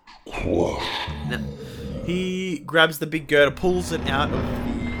 No. He grabs the big girder, pulls it out of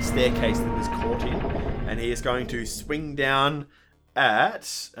the staircase that was caught in, and he is going to swing down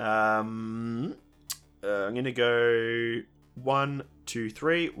at. I'm going to go 1, 2,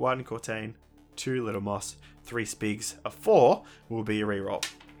 3. 1 Cortain, 2 Little Moss, 3 Spigs. A 4 will be a reroll.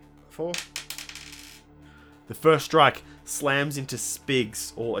 4. The first strike slams into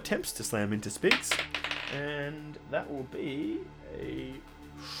Spigs, or attempts to slam into Spigs, and that will be a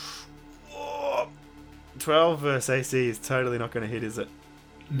 12 versus AC is totally not going to hit, is it?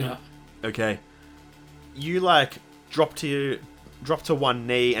 No. Okay. You drop to one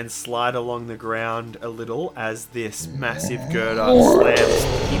knee and slide along the ground a little as this massive girder slams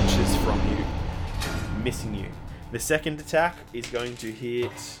inches from you, missing you. The second attack is going to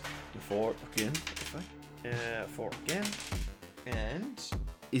hit 4 again. 4 again. And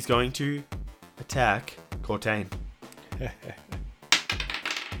is going to attack Cortain.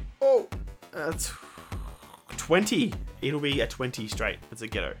 Oh, that's 20. It'll be a 20 straight. It's a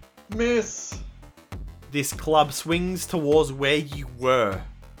ghetto. Miss. This club swings towards where you were,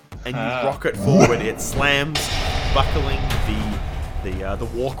 and you rocket forward. It slams, buckling the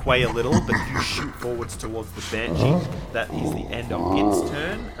walkway a little, but you shoot forwards towards the Banshee. That is the end of its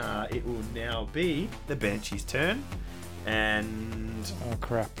turn. It will now be the Banshee's turn, and Oh,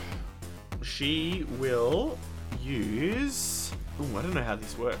 crap. she will use... Ooh, I don't know how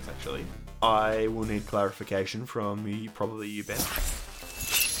this works, actually. I will need clarification from probably you, Ben.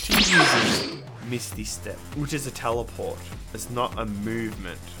 She uses Misty Step, which is a teleport. It's not a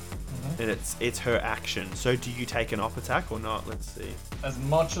movement. And it's her action. So do you take an op attack or not? Let's see. As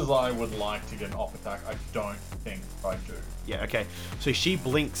much as I would like to get an op attack, I don't think I do. Yeah, okay. So she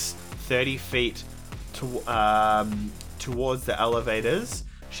blinks 30 feet towards the elevators.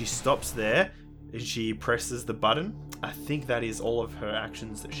 She stops there and she presses the button. I think that is all of her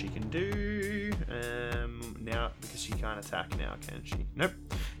actions that she can do. Now, because she can't attack now, can she? Nope.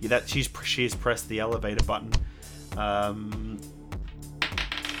 Yeah, she has pressed the elevator button.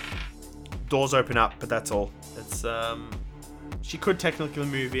 Doors open up, but that's all. It's she could technically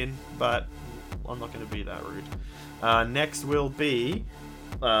move in, but I'm not going to be that rude. Next will be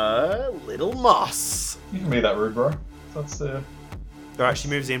Little Moss. You can be that rude, bro. That's Alright, she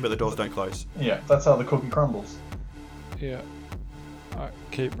moves in, but the doors don't close. yeah, that's how the cookie crumbles. Yeah. I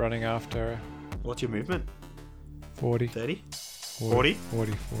keep running after her. What's your movement? 40. 30? 40?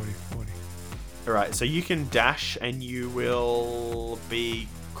 40. Alright, so you can dash and you will be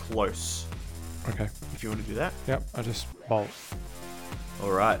close. Okay. If you want to do that. Yep, I just bolt.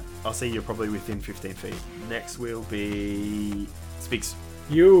 Alright, I'll say you're probably within 15 feet. Next will be... Speaks.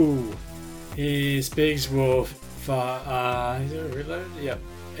 You. His Biggs will fire. Is it reload? Yep.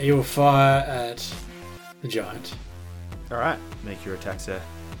 He will fire at the giant. Alright, make your attack, sir.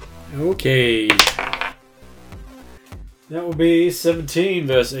 Okay. That will be 17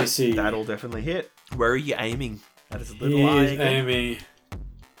 versus AC. That'll definitely hit. Where are you aiming? That is a little He eye. is aiming.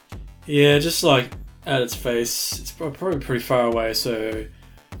 Yeah, just like at its face. It's probably pretty far away, so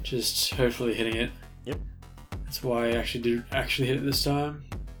just hopefully hitting it. Yep. That's why I actually did hit it this time.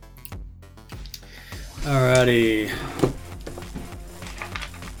 Alrighty.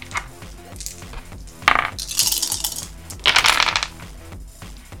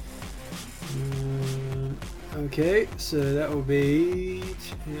 Okay, so that will be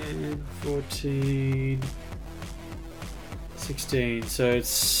 10, 14, 16. So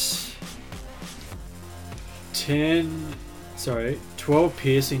it's 12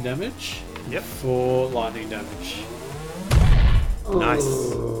 piercing damage. Yep. 4 lightning damage. Nice.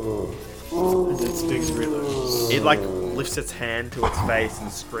 And it speaks reloads. It like lifts its hand to its face and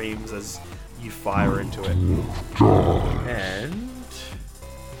screams as you fire into it. And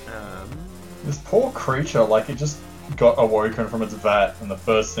This poor creature, like, it just got awoken from its vat, and the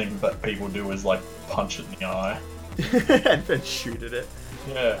first thing that people do is, like, punch it in the eye. and then shoot at it.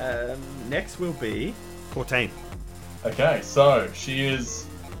 Yeah. Next will be Cortain. Okay, so she is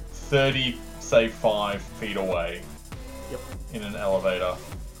 5 feet away. Yep. In an elevator.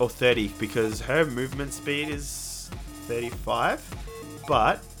 Or 30, because her movement speed is 35.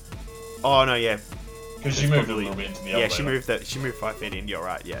 But oh no, yeah. Because she It's moved probably- a little bit into the Yeah, elevator. she moved 5 feet in, you're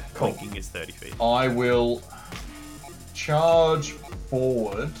right, yeah. Cool. Blinking is 30 feet. I will charge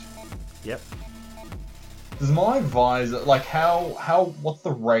forward. Yep. Does my visor, like, what's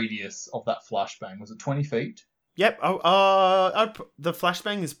the radius of that flashbang? Was it 20 feet? Yep. The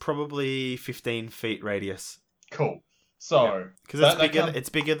flashbang is probably 15 feet radius. Cool. So, Because it's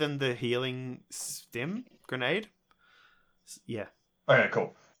bigger than the healing stim grenade. Yeah. Okay,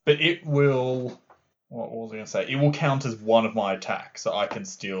 cool. But it will, what was I going to say? It will count as one of my attacks, so I can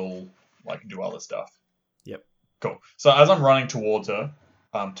still, like, do other stuff. Yep. Cool. So as I'm running towards her,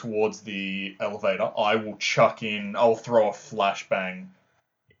 towards the elevator, I'll throw a flashbang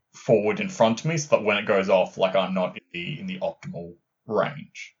forward in front of me, so that when it goes off, like, I'm not in the optimal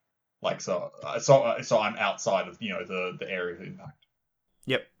range. Like, so I'm outside of, the area of impact.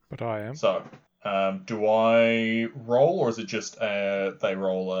 Yep. But I am. So, do I roll, or is it just they just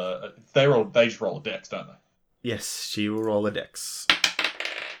roll a dex, don't they? Yes, she will roll a dex.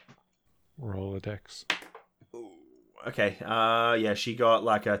 Rolodex. Okay. Yeah, she got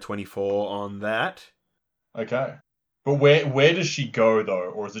like a 24 on that. Okay. But where does she go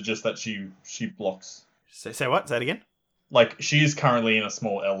though, or is it just that she blocks? Say what? Say it again. Like, she is currently in a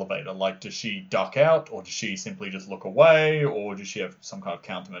small elevator. Like, does she duck out, or does she simply just look away, or does she have some kind of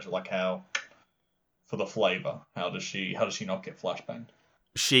countermeasure? Like, how, for the flavor, how does she not get flashbanged?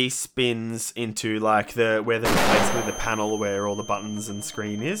 She spins into like basically the panel where all the buttons and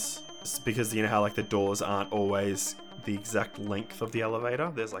screen is. It's because you know how like the doors aren't always the exact length of the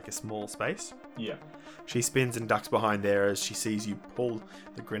elevator. There's like a small space. Yeah. She spins and ducks behind there as she sees you pull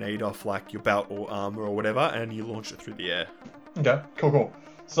the grenade off like your belt or armor or whatever, and you launch it through the air. Okay, cool.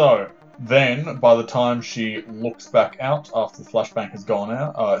 So then, by the time she looks back out after the flashbang has gone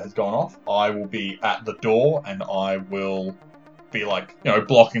off, I will be at the door, and I will be like,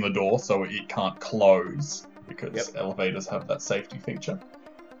 blocking the door so it can't close, because elevators have that safety feature.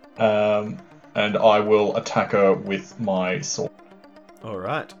 And I will attack her with my sword. All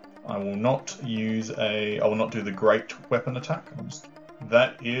right. I will not do the great weapon attack.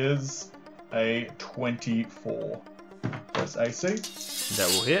 That is a 24 plus AC. That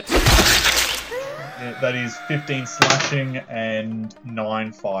will hit. That is 15 slashing and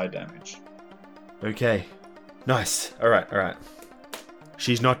 9 fire damage. Okay. Nice. All right.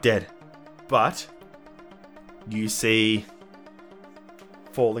 She's not dead, but you see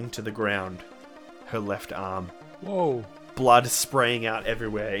falling to the ground her left arm. Whoa. Blood spraying out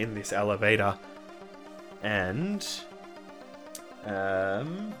everywhere in this elevator. And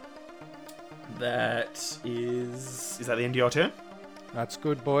that is that the end of your turn? That's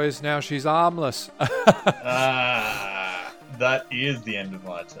good, boys. Now she's armless. That is the end of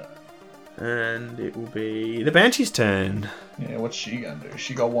my turn. And it will be the Banshee's turn. Yeah, what's she gonna do?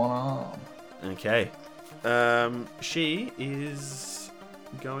 She got one arm. Okay. She is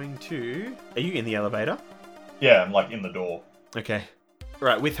going to... Are you in the elevator? Yeah, I'm like in the door. Okay.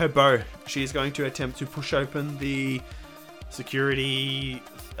 Right, with her bow, she is going to attempt to push open the security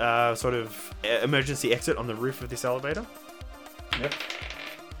sort of emergency exit on the roof of this elevator. Yep.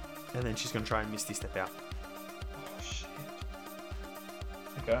 And then she's going to try and misty step out. Oh, shit.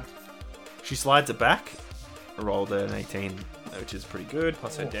 Okay. She slides it back. Rolled an 18, which is pretty good,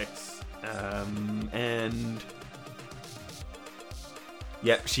 plus her dex. And...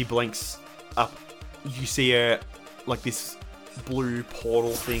 Yep, she blinks up. You see her like this blue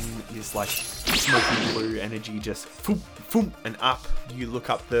portal thing, this like smoky blue energy just foom, foom, and up. You look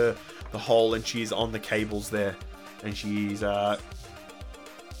up the hole, and she's on the cables there, and she's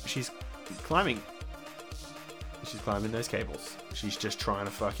climbing. She's climbing those cables. She's just trying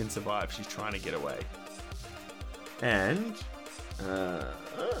to fucking survive. She's trying to get away. And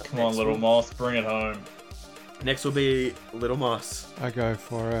Come on, little moss, bring it home. next will be Little Moss. I go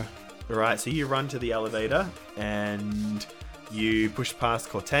for her. Alright, so you run to the elevator and you push past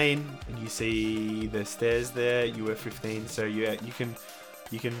Cortain and you see the stairs there. You were 15, so you can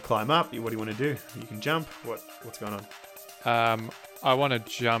climb up. What do you want to do? You can jump. What's going on? I want to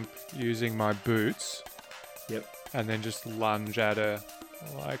jump using my boots. Yep. And then just lunge at her,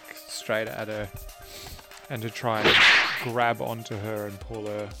 like straight at her, and to try and grab onto her and pull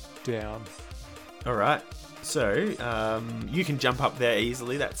her down. Alright, so you can jump up there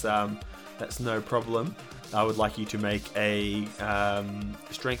easily. That's no problem. I would like you to make a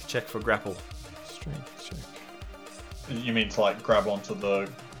strength check for grapple. Strength check. You mean to like grab onto the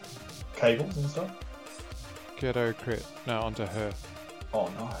cables and stuff? Ghetto crit. No, onto her. Oh,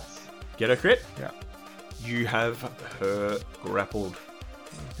 nice. Get a crit? Yeah. You have her grappled.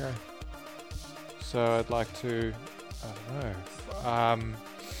 Okay. So I'd like to, I don't know,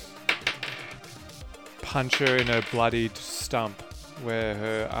 punch her in her bloodied stump where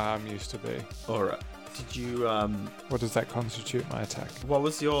her arm used to be. Alright. Did you What does that constitute my attack?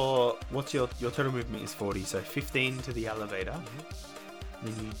 what's your total movement is 40, so 15 to the elevator.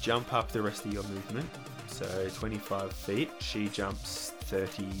 Then you jump up the rest of your movement. So 25 feet. She jumps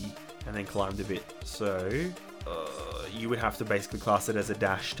 30 and then climbed a bit. So you would have to basically class it as a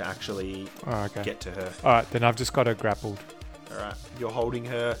dash to actually Oh, okay. get to her. Alright, then I've just got her grappled. Alright. You're holding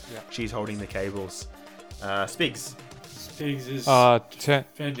her. Yeah. She's holding the cables. Spigs. Spigs is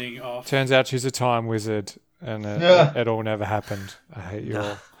fending off. Turns out she's a time wizard, and Yeah. it all never happened. I hate you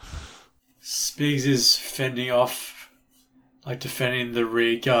all. Spigs is fending off, like defending the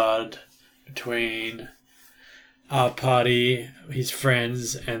rear guard between our party, his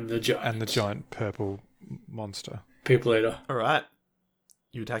friends, and the giant. And the giant purple monster. People eater. Alright.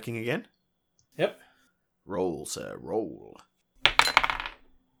 You attacking again? Yep. Roll, sir. Roll.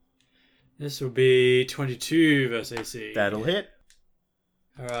 This will be 22 versus AC. That'll hit.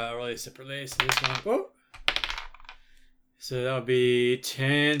 Alright, I'll roll these separately. So this one. Whoa. So that'll be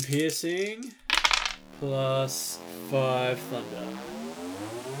 10 piercing plus 5 thunder.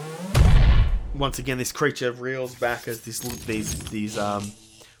 Once again, this creature reels back as these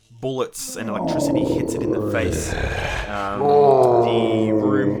bullets and electricity hits it in the face. The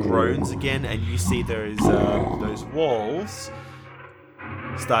room groans again, and you see those walls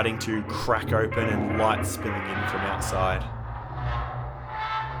starting to crack open and light spilling in from outside.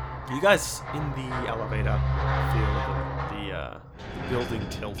 You guys in the elevator feel the building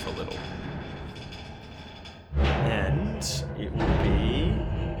tilt a little, and it will be.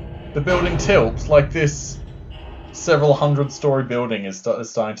 The building tilts like this. Several 100-story building is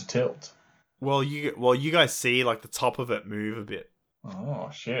starting to tilt. Well, you guys see like the top of it move a bit. Oh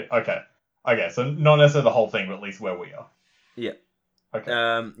shit. Okay. So not necessarily the whole thing, but at least where we are. Yeah. Okay.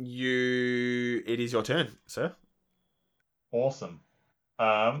 It is your turn, sir. Awesome.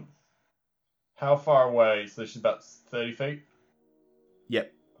 How far away? So she's about 30 feet.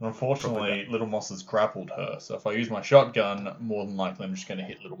 Yep. And unfortunately, Little Moss has grappled her. So if I use my shotgun, more than likely I'm just going to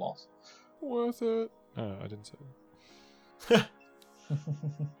hit Little Moss. Worth it. Oh, I didn't say that.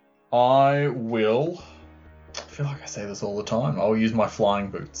 I will. I feel like I say this all the time. I'll use my flying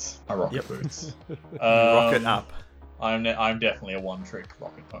boots. My rocket boots. Rocket up. I'm definitely a one-trick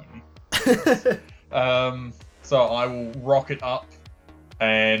rocket pony. So I will rocket up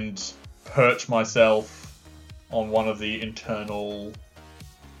and perch myself on one of the internal,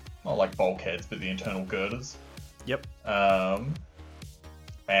 not like bulkheads, but the internal girders. Yep.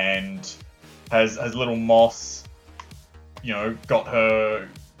 And has Little Moss, got her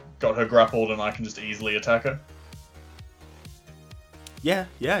grappled, and I can just easily attack her. Yeah,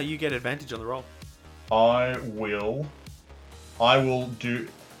 you get advantage on the roll. I will do.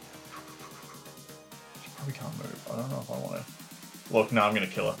 She probably can't move. I don't know if I want to. Look, no, I'm going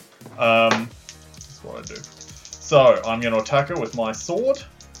to kill her. That's what I do. So I'm going to attack her with my sword.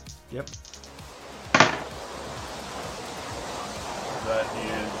 Yep. That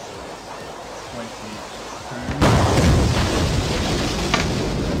is 22.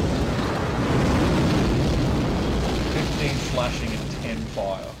 15 slashing and 10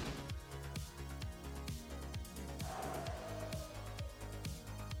 fire.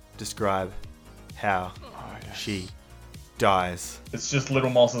 Describe how she dies. It's just Little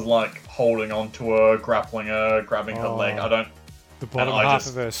Moss is like holding onto her, grappling her, grabbing her leg. I don't. The bottom I half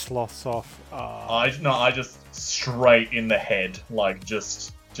just- of her sloths off. I just straight in the head, like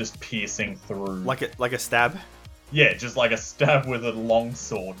just piercing through. Like a stab. Yeah, just like a stab with a long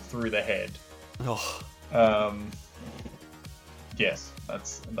sword through the head. Oh. Yes,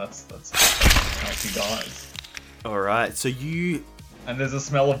 that's how she dies. All right. So you And there's a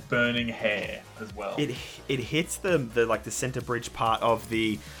smell of burning hair as well. it hits the center bridge part of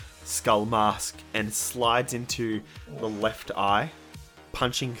the skull mask and slides into the left eye,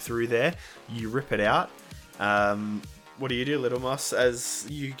 punching through there. You rip it out. What do you do, Little Moss, as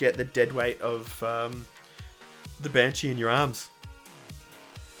you get the dead weight of the Banshee in your arms?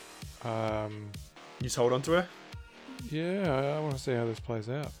 You just hold on to her? Yeah, I want to see how this plays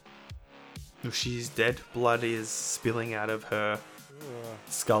out. She's dead. Blood is spilling out of her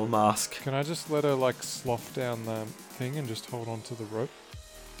skull mask. Can I just let her like slough down the thing and just hold on to the rope?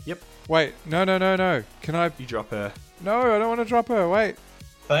 Yep. Wait, no. Can I? You drop her. No, I don't want to drop her. Wait.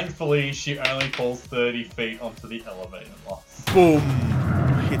 Thankfully, she only falls 30 feet onto the elevator. Moss. Boom!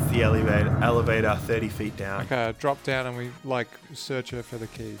 Hits the elevator 30 feet down. Okay, I drop down and we like search her for the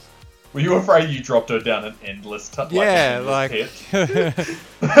keys. Were you afraid you dropped her down an endless pit?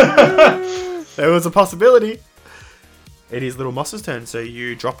 There was a possibility. It is Little Moss's turn, so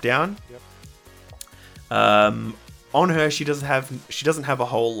you drop down. Yep. On her, she doesn't have a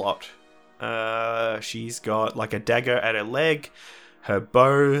whole lot. She's got like a dagger at her leg. Her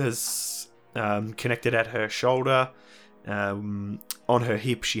bow is connected at her shoulder. On her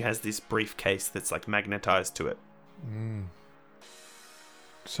hip, she has this briefcase that's like magnetized to it.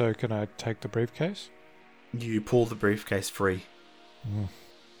 So can I take the briefcase? You pull the briefcase free.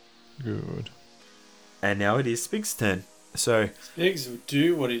 Good. And now it is Spig's turn. So Spigs will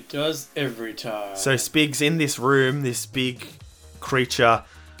do what it does every time. Spig's in this room, this big creature.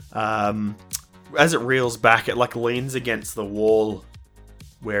 As it reels back, it like leans against the wall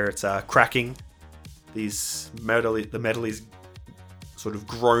where it's cracking. The metal is sort of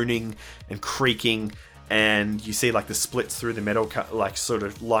groaning and creaking, and you see like the splits through the metal, like sort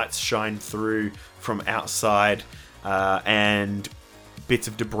of lights shine through from outside, and bits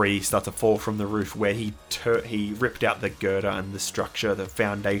of debris start to fall from the roof where he ripped out the girder and the structure, the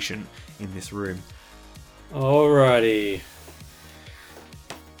foundation in this room. Alrighty.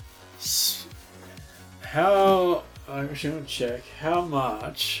 I actually want to check how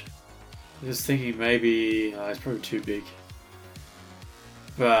much. I'm just thinking maybe it's probably too big.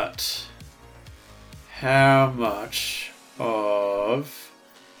 But how much of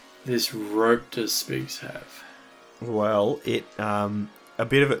this rope does Spigs have? Well, a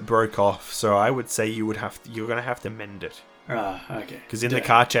bit of it broke off, so I would say you're gonna have to mend it. Okay. Because in the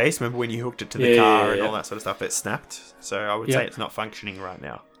car chase, remember when you hooked it to the car and all yeah. that sort of stuff, it snapped. So I would say it's not functioning right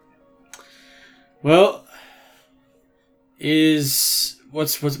now. Well, where's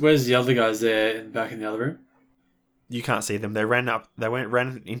the other guys there back in the other room? You can't see them. They ran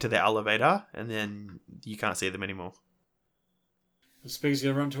into the elevator, and then you can't see them anymore. Spig's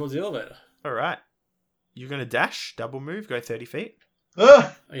gonna run towards the elevator. All right, you're gonna dash, double move, go 30 feet.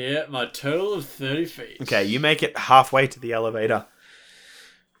 Yeah, my total of 30 feet. Okay, you make it halfway to the elevator,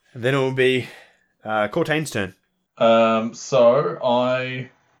 and then it will be Cortain's turn. So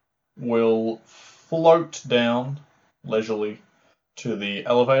I will float down leisurely to the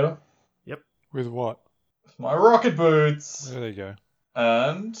elevator. With what? With my rocket boots. There you go.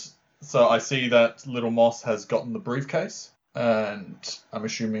 And so I see that Little Moss has gotten the briefcase, and I'm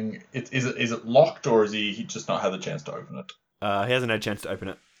assuming is it locked, or is he just not had the chance to open it? He hasn't had a chance to open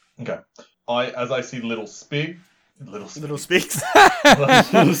it. Okay. As I see Little Spigs. Little Spigs.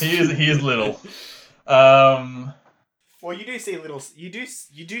 he is little. Well, you do see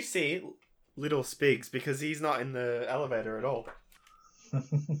Little Spigs because he's not in the elevator at all.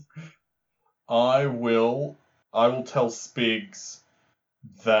 I will tell Spigs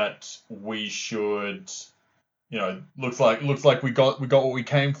that we should, looks like we got what we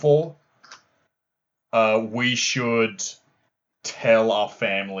came for. We should tell our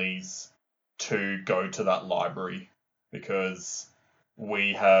families to go to that library because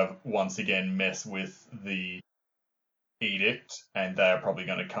we have once again messed with the edict, and they're probably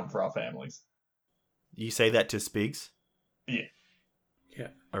going to come for our families. You say that to Spigs? Yeah. Yeah.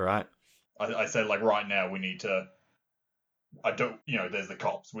 All right. I said, like, right now we need to... there's the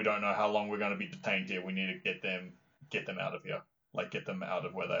cops. We don't know how long we're going to be detained here. We need to get them out of here. Like, get them out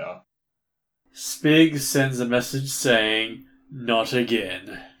of where they are. Spig sends a message saying, "Not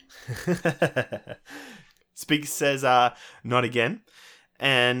again." Spigs says, not again.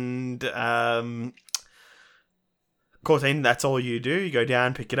 And Cortain, that's all you do. You go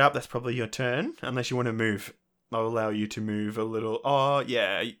down, pick it up. That's probably your turn, unless you want to move. I'll allow you to move a little. Oh,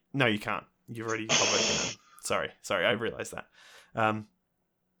 yeah. No, you can't. You've already covered. Sorry, I realised that.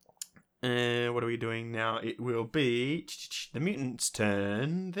 What are we doing now? It will be the mutant's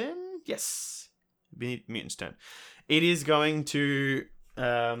turn then. Yes. Be mutant's turn. It is going to...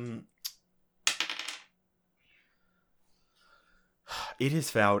 it has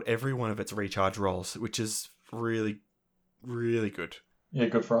failed every one of its recharge rolls, which is really, really good. Yeah,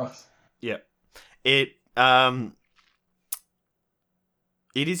 good for us. Yeah. It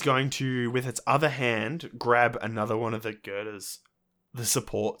is going to, with its other hand, grab another one of the girders, the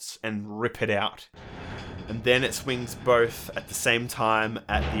supports, and rip it out. And then it swings both at the same time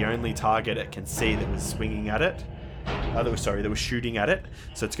at the only target it can see that was swinging at it. That was shooting at it.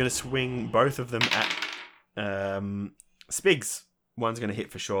 So it's going to swing both of them at Spigs. One's going to hit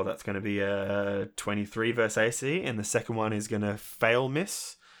for sure. That's going to be a 23 versus AC. And the second one is going to fail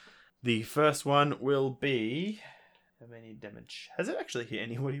miss. The first one will be... How many damage? Has it actually hit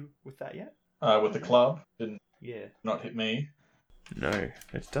anybody with that yet? With the club. Didn't Yeah. not hit me. No,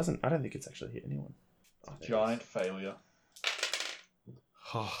 it doesn't. I don't think it's actually hit anyone. Giant failure.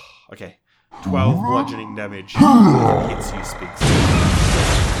 Okay. 12 bludgeoning damage. Hits you, Spigs.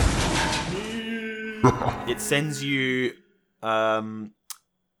 It sends you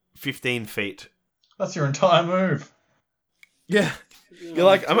 15 feet. That's your entire move. Yeah. You're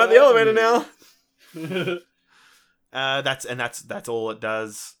like, I'm at the elevator now. That's all it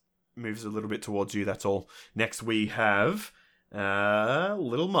does. Moves a little bit towards you, that's all. Next we have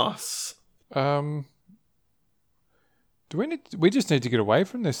Little Moss. We just need to get away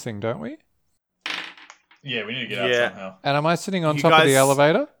from this thing, don't we? Yeah, we need to get out somehow. And am I sitting on You top of guys- the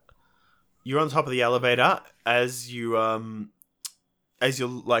elevator? You're on top of the elevator as you're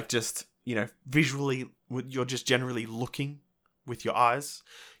like just, visually, you're just generally looking with your eyes.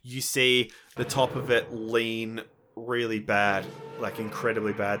 You see the top of it lean really bad, like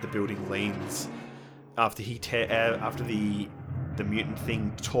incredibly bad. The building leans after the mutant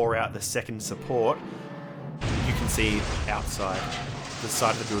thing tore out the second support. You can see outside. The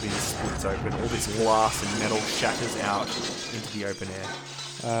side of the building splits open. All this glass and metal shatters out into the open air.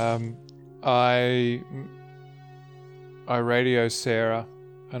 I radio Sarah,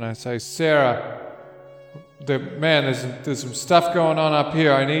 and I say, Sarah, there's some stuff going on up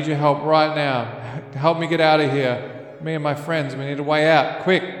here. I need your help right now. Help me get out of here. Me and my friends, we need a way out,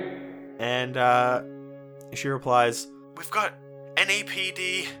 quick. And she replies, "We've got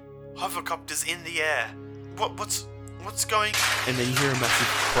NAPD hovercopters in the air. What's going?" And then you hear a massive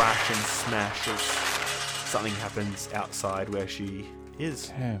crash and smash as something happens outside where she is.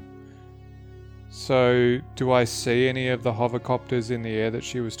 Damn. So, do I see any of the hovercopters in the air that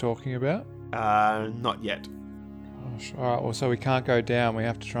she was talking about? Not yet. Gosh, alright, well, so we can't go down, we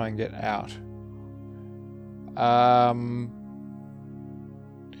have to try and get out.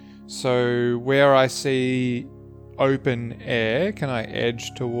 So, where I see open air, can I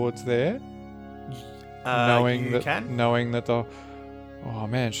edge towards there? Knowing that the... Oh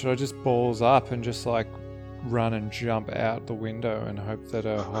man, should I just balls up and just like run and jump out the window and hope that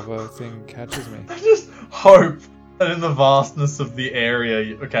a hover thing catches me? I just hope that in the vastness of the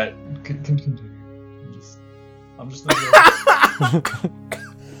area... Okay, continue. I'm just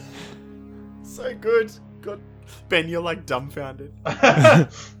So good. God. Ben, you're like dumbfounded.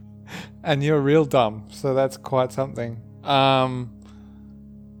 And you're real dumb, so that's quite something. No,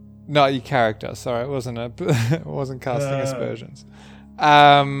 your character. Sorry, it wasn't it wasn't casting aspersions.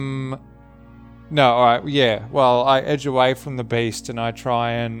 No, alright, yeah. Well, I edge away from the beast and I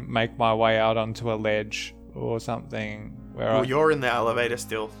try and make my way out onto a ledge or something where You're in the elevator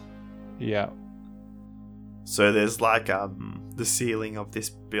still. Yeah. So there's like the ceiling of this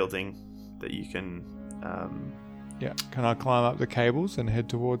building that you can Yeah. Can I climb up the cables and head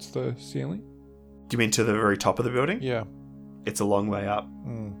towards the ceiling? Do you mean to the very top of the building? Yeah. It's a long way up.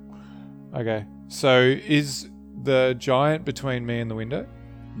 Okay. So is the giant between me and the window?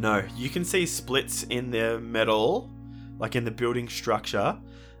 No, you can see splits in the metal, like in the building structure,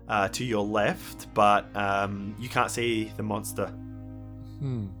 to your left, but you can't see the monster.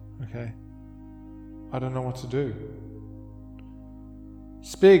 Okay. I don't know what to do.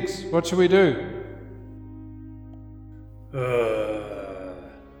 Spigs, what should we do? I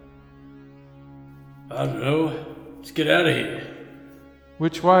don't know. Let's get out of here.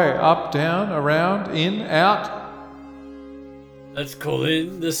 Which way? Up, down, around, in, out? Let's call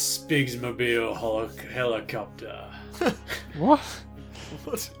in the Spigsmobile helicopter. What?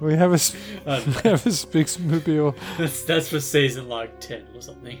 What? We have a Spigsmobile. That's for season like 10 or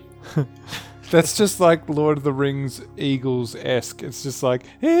something. That's just like Lord of the Rings Eagles-esque. It's just like,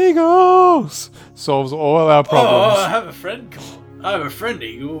 Eagles! Solves all our problems. Oh, I have a friend called. I have a friend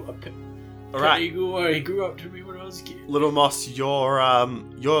eagle. A pet Alright. eagle. He grew up to me when I was a kid. Little Moss,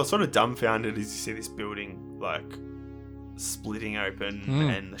 you're sort of dumbfounded as you see this building like splitting open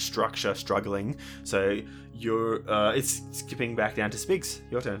and the structure struggling. So you're it's skipping back down to Spigs.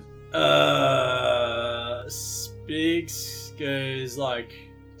 Your turn. Spigs goes like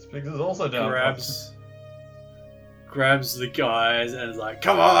Spigs is also down. grabs the guys and is like,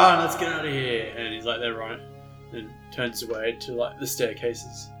 "Come on, let's get out of here!" And he's like, "They're right," and turns away to like the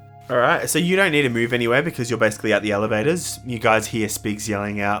staircases. All right, so you don't need to move anywhere because you're basically at the elevators. You guys hear Spigs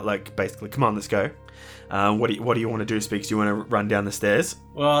yelling out, like, basically, "Come on, let's go." What do you want to do, Spigs? Do you want to run down the stairs?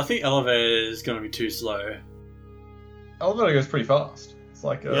 Well, I think elevator is going to be too slow. Elevator goes pretty fast. It's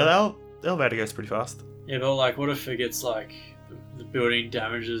like Yeah, the elevator goes pretty fast. Yeah, but like, what if it gets like the building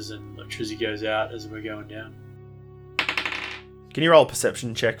damages and electricity goes out as we're going down? Can you roll a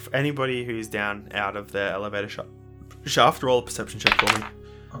perception check for anybody who's down out of the elevator shaft? Roll a perception check for me.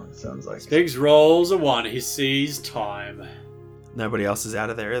 Oh, it sounds like Spigs rolls a 1. He sees time. Nobody else is out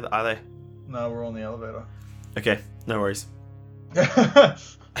of there, are they? No, we're on the elevator. Okay, no worries.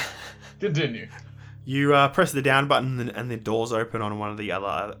 Continue. You press the down button and the doors open on one of the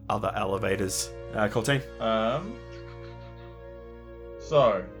other elevators. Coltine?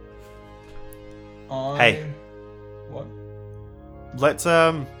 So. Hey. What? Let's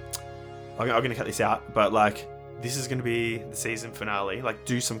I'm gonna cut this out, but like this is gonna be the season finale. Like,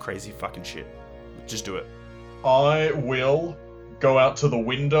 do some crazy fucking shit. Just do it. I will go out to the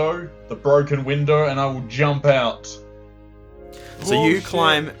window, the broken window, and I will jump out. So you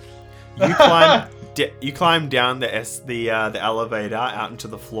climb down the elevator out into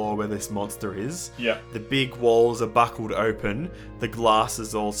the floor where this monster is. Yeah. The big walls are buckled open. The glass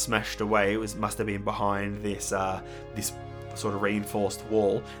is all smashed away. Must have been behind this sort of reinforced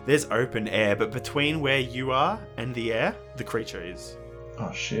wall. There's open air, but between where you are and the air, the creature is.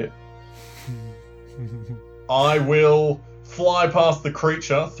 Oh shit. I will fly past the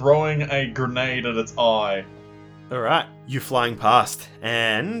creature, throwing a grenade at its eye. Alright, you're flying past,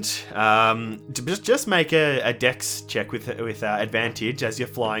 and just make a dex check with advantage as you're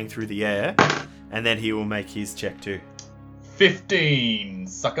flying through the air, and then he will make his check too. 15,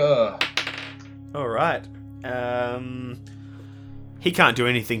 sucker. Alright. He can't do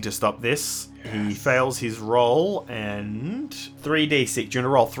anything to stop this. Yes. He fails his roll, and 3d6. Do you want to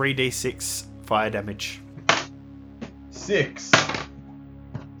roll 3d6 fire damage? 6,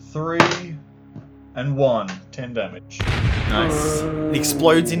 3, and 1. 10 damage. Nice. It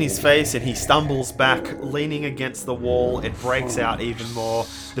explodes in his face, and he stumbles back, leaning against the wall. It breaks out even more.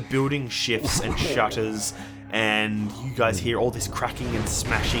 The building shifts and shutters, and you guys hear all this cracking and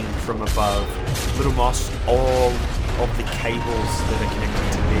smashing from above. Little Moss, all of the cables that are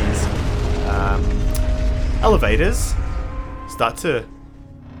connected to these elevators start to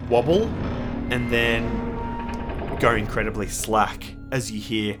wobble and then go incredibly slack as you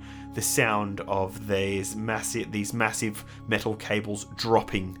hear the sound of these massive metal cables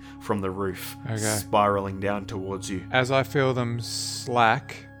dropping from the roof, spiraling down towards you. As I feel them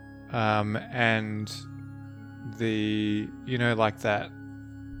slack, and like that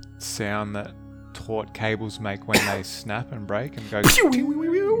sound that taut cables make when they snap and break and go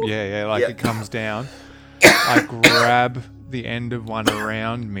it comes down. I grab the end of one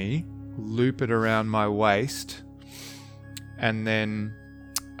around me, loop it around my waist, and then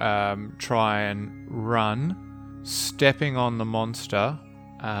try and run, stepping on the monster,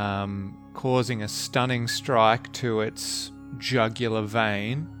 causing a stunning strike to its jugular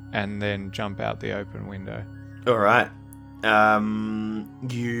vein, and then jump out the open window. Alright.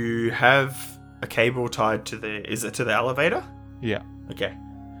 You have a cable tied to is it to the elevator? Yeah. Okay.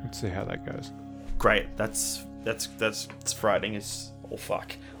 Let's see how that goes. Great. That's frightening as all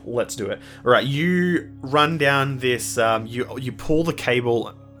fuck. Let's do it. Alright, you run down this, you pull the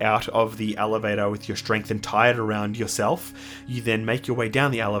cable out of the elevator with your strength and tie it around yourself. You then make your way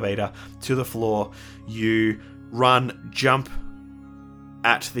down the elevator to the floor. You jump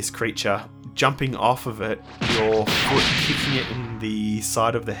at this creature. Jumping off of it, your foot kicking it in the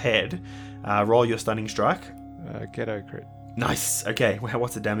side of the head. Roll your stunning strike. Ghetto crit. Nice. Okay,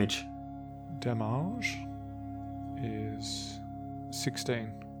 what's the damage? Damage is 16.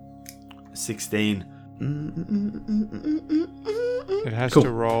 16. It has to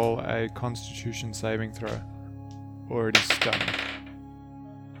roll a Constitution saving throw, or it is stunned.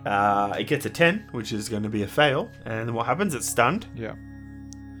 It gets a 10, which is going to be a fail. And what happens? It's stunned. Yeah.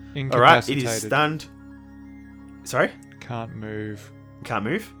 Alright, it is stunned. Sorry? Can't move. Can't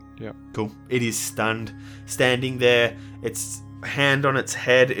move? Yep. Cool. It is stunned, standing there. Its hand on its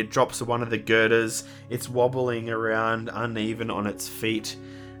head. It drops to one of the girders. It's wobbling around, uneven on its feet.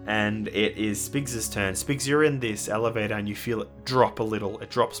 And it is Spigs' turn. Spigs, you're in this elevator and you feel it drop a little.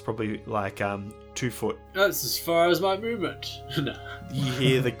 It drops probably like 2 foot. That's as far as my movement. No. You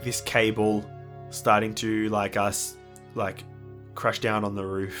hear this cable starting to crash down on the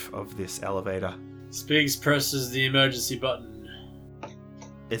roof of this elevator. Spigs presses the emergency button.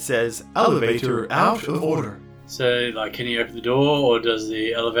 It says, elevator out of order. So, can you open the door, or does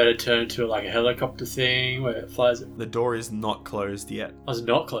the elevator turn into a helicopter thing where it flies? The door is not closed yet. Oh, it's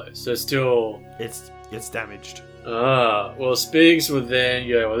not closed, so still... It's damaged. Well, Spigs will then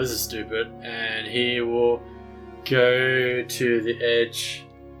go, well, this is stupid, and he will go to the edge,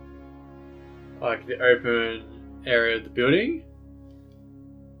 the open area of the building,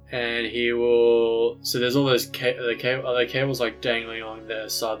 and he will... So there's all those cables dangling along the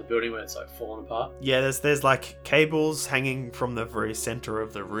side of the building where it's falling apart? Yeah, there's cables hanging from the very center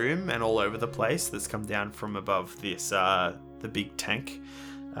of the room and all over the place that's come down from above this, the big tank,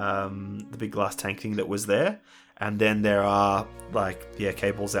 the big glass tank thing that was there. And then there are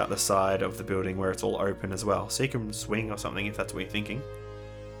cables out the side of the building where it's all open as well. So you can swing or something if that's what you're thinking.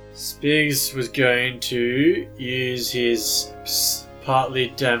 Spigs was going to use his partly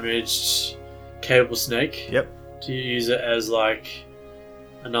damaged cable snake. Yep. To use it as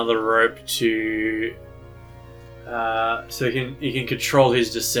another rope to so he can control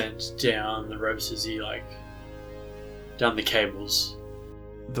his descent down the ropes as he down the cables.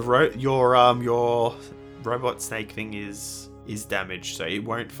 Your robot snake thing is damaged, so it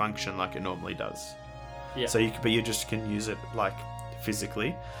won't function like it normally does. Yeah. So you just can use it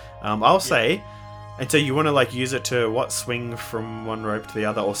physically. I'll say. And so you want to use it to swing from one rope to the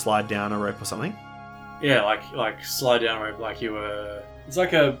other, or slide down a rope or something? Yeah, slide down a rope like you were. It's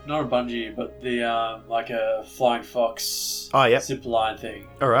not a bungee, but the a flying fox. Oh, yeah. Zip line thing.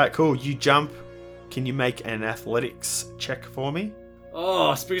 All right, cool. You jump. Can you make an athletics check for me?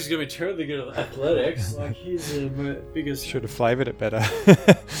 Oh, Spigs is gonna be terribly good at athletics. He's the biggest. Should have flavoured it better.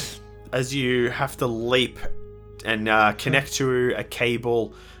 As you have to leap and connect to a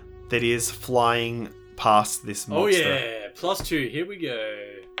cable that is flying past this monster. Oh yeah, +2. Here we go.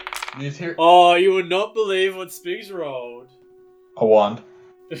 Here. Oh, you would not believe what Spigs rolled. A 1.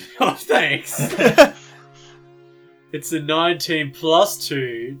 Oh, thanks. It's a 19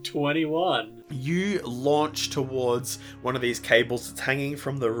 +2, 21. You launch towards one of these cables that's hanging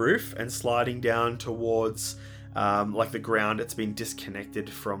from the roof and sliding down towards the ground. It's been disconnected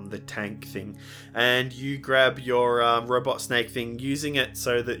from the tank thing, and you grab your robot snake thing, using it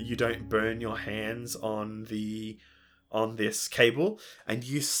so that you don't burn your hands on this cable, and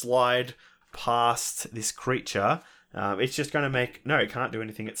you slide past this creature. It's just going to it can't do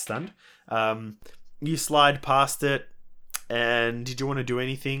anything. It's stunned. You slide past it, and did you want to do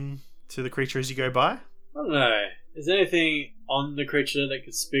anything to the creature as you go by? I don't know. Is there anything on the creature that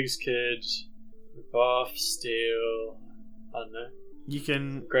Spigs could buff, steal? I don't know. You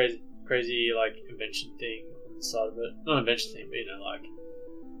can crazy invention thing on the side of it. Not invention thing, but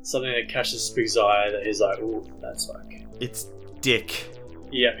something that catches Spigs' eye that he's ooh, that's it's dick.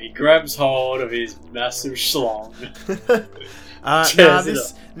 Yeah, he grabs hold of his massive schlong.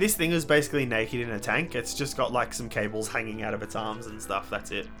 This thing is basically naked in a tank. It's just got some cables hanging out of its arms and stuff.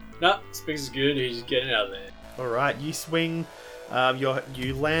 That's it. Nah, Spigs is good. He's just getting out of there. Alright, you swing.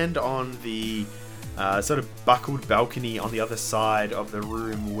 You land on the sort of buckled balcony on the other side of the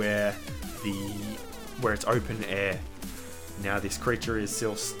room where it's open air. Now this creature is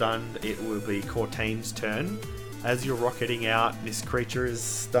still stunned. It will be Cortain's turn. As you're rocketing out, this creature is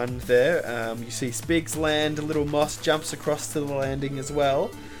stunned there. You see Spigs land. Little Moss jumps across to the landing as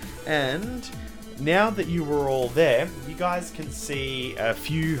well. And now that you were all there, you guys can see a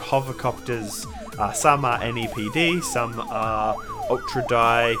few hovercopters. Some are NEPD, some are Ultra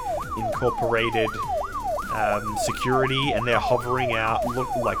Die Incorporated security, and they're hovering out,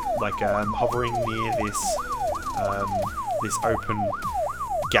 hovering near this open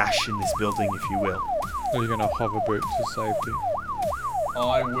gash in this building, if you will. Are you going to hover boot to safety?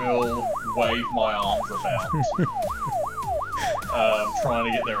 I will wave my arms about, trying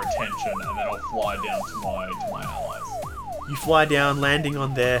to get their attention, and then I'll fly down to my allies. You fly down, landing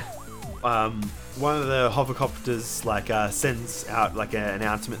on there. One of the hovercopters sends out an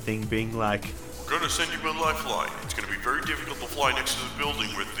announcement thing, being we're gonna send you a lifeline. It's gonna be very difficult to fly next to the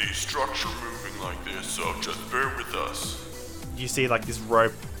building with the structure moving like this, so just bear with us. You see this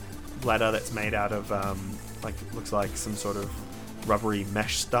rope ladder that's made out of looks like some sort of rubbery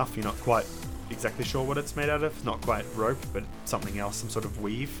mesh stuff. You're not quite exactly sure what it's made out of. Not quite rope, but something else, some sort of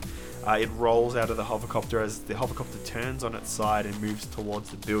weave. It rolls out of the hovercopter as the hovercopter turns on its side and moves towards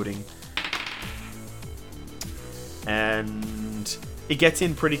the building. And it gets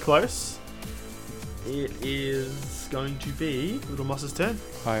in pretty close. It is going to be Little Moss's turn.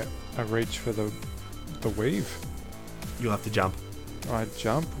 I reach for the weave. You'll have to jump. I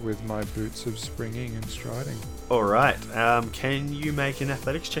jump with my boots of springing and striding. Alright, can you make an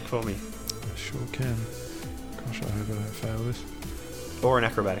athletics check for me? I sure can. Gosh, I hope I don't fail this. Or an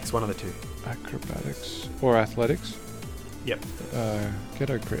acrobatics, one of the two. Acrobatics or athletics. Yep. Get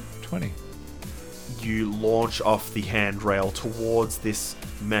a crit. 20. You launch off the handrail towards this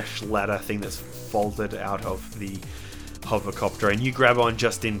mesh ladder thing that's folded out of the hovercopter, and you grab on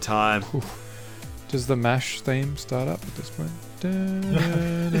just in time. Oof. Does the MASH theme start up at this point?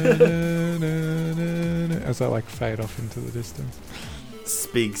 As I like fade off into the distance.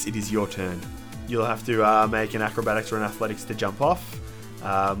 Spigs, it is your turn. You'll have to make an acrobatics or an athletics to jump off,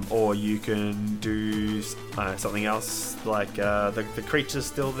 or you can do something else, like the creature's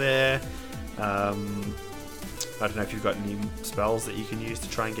still there. I don't know if you've got any spells that you can use to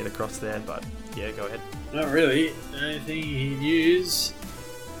try and get across there, but yeah, go ahead. Not really. The only thing he can use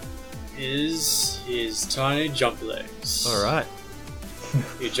is his tiny jump legs. Alright.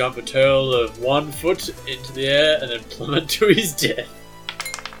 You jump a total of 1 foot into the air and then plummet to his death.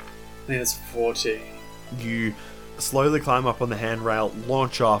 I think that's 40. You slowly climb up on the handrail,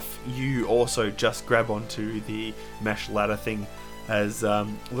 launch off. You also just grab onto the mesh ladder thing. As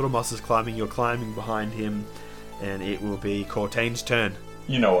Little Moss is climbing, you're climbing behind him, and it will be Cortain's turn.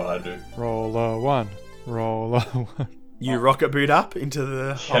 You know what I do. Roll a 1. Roll a 1. You rocket boot up into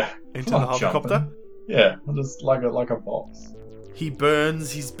the hovercopter. Jumping. Yeah, just like a box. He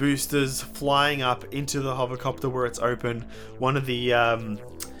burns his boosters, flying up into the hovercopter where it's open. One of the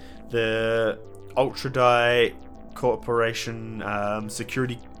Ultra Die Corporation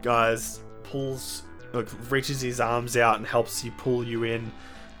security guys reaches his arms out and helps you pull you in.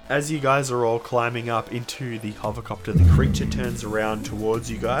 As you guys are all climbing up into the hovercopter, the creature turns around towards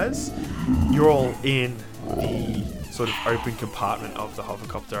you guys. You're all in the sort of open compartment of the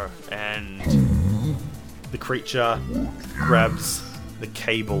hovercopter, and the creature grabs the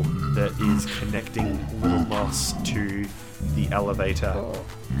cable that is connecting Little Moss to the elevator,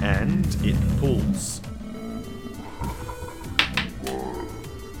 and it pulls.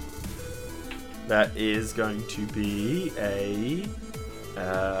 That is going to be a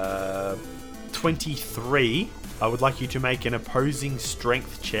 23. I would like you to make an opposing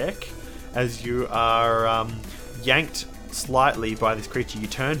strength check as you are yanked slightly by this creature. You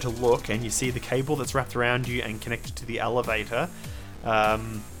turn to look and you see the cable that's wrapped around you and connected to the elevator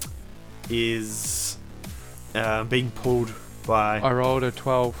is being pulled by... I rolled a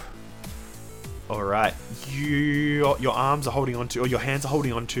 12. Alright. Your arms are holding onto, or your hands are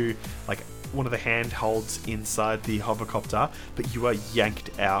holding onto, like, one of the handholds inside the hovercopter, but you are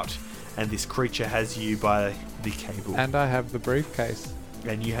yanked out, and this creature has you by the cable. And I have the briefcase.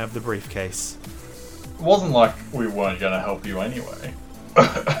 And you have the briefcase. It wasn't like we weren't going to help you anyway.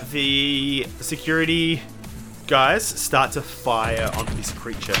 The security guys start to fire on this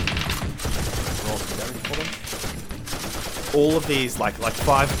creature. Roll some damage for them. All of these, like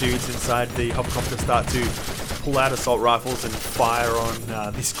 5 dudes inside the hovercopter, start to pull out assault rifles and fire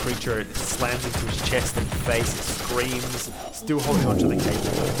on this creature. It slams into his chest and face. It screams, still holding onto the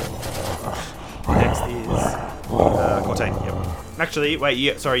cable. Next is Cortain. Yep. Actually, wait.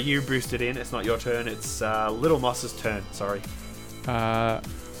 You boosted in. It's not your turn. It's Little Moss's turn. Sorry.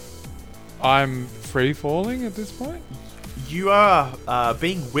 I'm free falling at this point. You are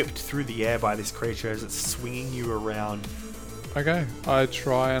being whipped through the air by this creature as it's swinging you around. Okay, I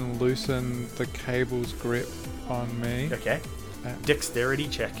try and loosen the cable's grip on me. Okay. Dexterity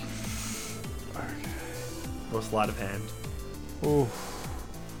check. Okay. Or sleight of hand. Ooh.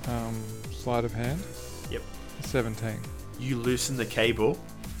 Sleight of hand. Yep. 17. You loosen the cable.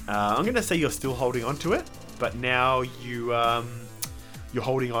 I'm going to say you're still holding onto it, but now you're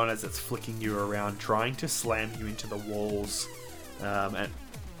holding on as it's flicking you around, trying to slam you into the walls,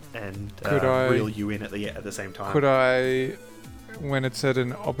 and reel you in at the same time. Could I, when it's at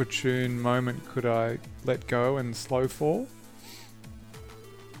an opportune moment, could I let go and slow fall?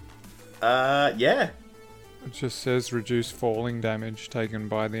 Yeah. It just says reduce falling damage taken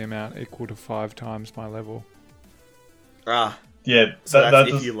by the amount equal to 5 times my level. Yeah, So that's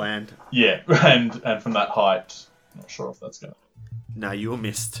if just, you land. yeah, and from that height, not sure if that's gonna. No, you're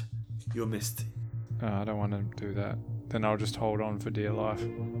missed. You're missed. I don't want to do that. then I'll just hold on for dear life.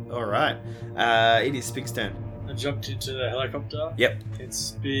 All right. It is Spig's turn. I jumped into the helicopter. Yep. It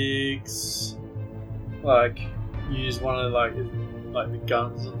Spigs use one of the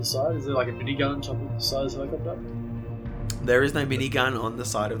guns on the side. Is there like a minigun on top of the side of the helicopter? There is no minigun on the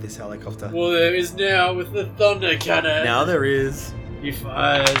side of this helicopter. Well, there is now with the thunder cannon. Now there is. He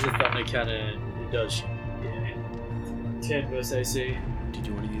fires a thunder cannon. It does shoot. Yeah. 10 versus AC. Did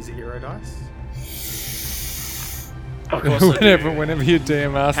you want to use a hero dice? Of course I do. Whenever you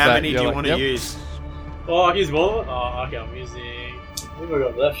DM us How that, many do you're you like, want to "Yep." use? Oh, I can use more? Oh, okay, I'm using... What have I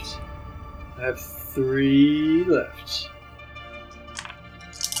got left? I have 3 left.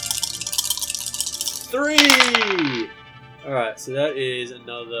 3! Alright, so that is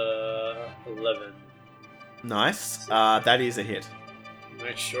another 11. Nice. That is a hit.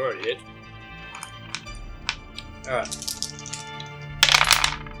 Make sure it hit. Alright.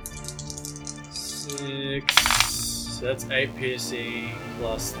 6. So that's 8 piercing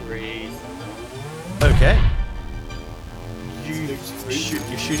plus 3. Okay. You're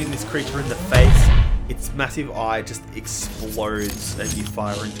shooting this creature in the face. Its massive eye just explodes as you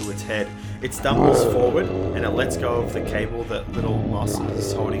fire into its head. It stumbles forward and it lets go of the cable that little Moss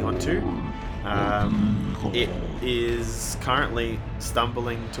is holding onto. It is currently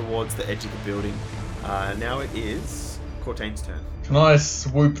stumbling towards the edge of the building. Now it is Cortain's turn. Can I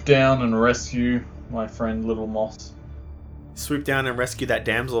swoop down and rescue my friend Little Moss? Swoop down and rescue that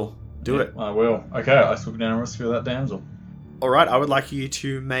damsel. Do it. I will. Okay, I swoop down and rescue that damsel. All right, I would like you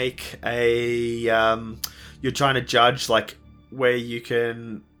to make a. You're trying to judge where you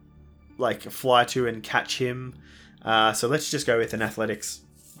can fly to and catch him. So let's just go with an athletics.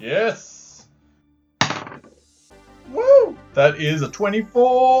 Yes! Woo! That is a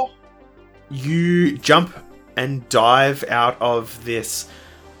 24! You jump and dive out of this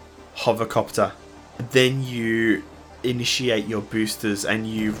hovercopter. Then you initiate your boosters and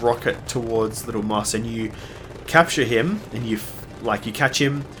you rocket towards Little Moss and you capture him and you catch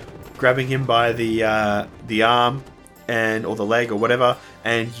him, grabbing him by the arm or the leg or whatever,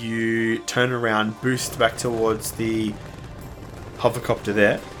 and you turn around, boost back towards the hovercopter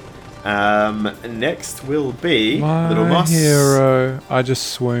there. Next will be My Little Moss. hero. I just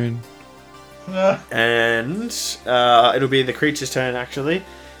swoon. And it'll be the creature's turn actually.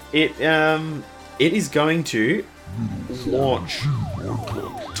 It is going to launch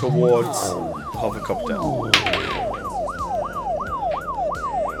towards the hovercopter.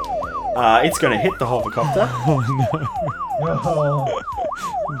 It's going to hit the hovercopter.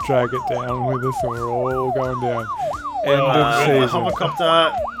 Drag it down with us and we're all going down. End The of season.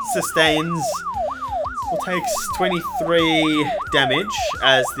 hovercopter sustains or takes 23 damage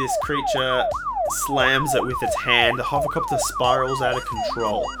as this creature slams it with its hand. The hovercopter spirals out of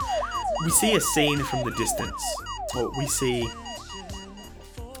control. We see a scene from the distance. Well, we see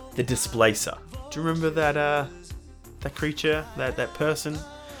the Displacer. Do you remember that creature, that person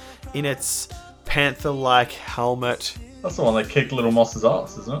in its panther-like helmet? That's the one that kicked Little Moss's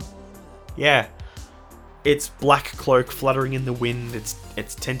ass, isn't it? Yeah. Its black cloak fluttering in the wind,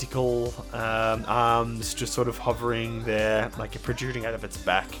 its tentacle arms just sort of hovering there, protruding out of its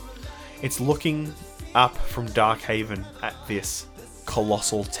back. It's looking up from Darkhaven at this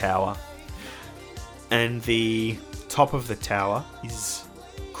colossal tower. And the top of the tower is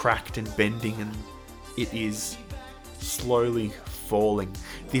cracked and bending, and it is slowly falling.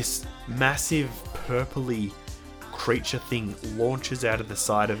 This massive purpley creature thing launches out of the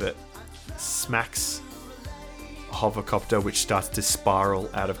side of it, smacks a hovercopter, which starts to spiral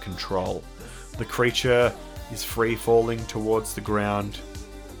out of control. The creature is free falling towards the ground.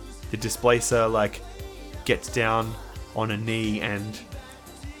 The Displacer gets down on a knee and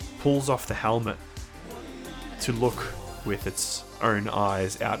pulls off the helmet to look with its own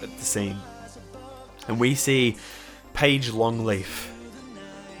eyes out at the scene. And we see Paige Longleaf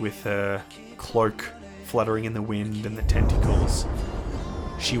with her cloak fluttering in the wind and the tentacles.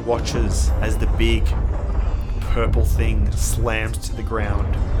 She watches as the big purple thing slams to the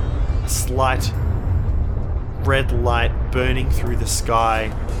ground. A slight red light burning through the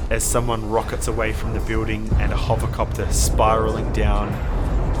sky as someone rockets away from the building, and a hovercopter spiraling down,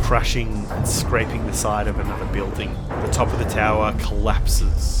 crashing and scraping the side of another building. The top of the tower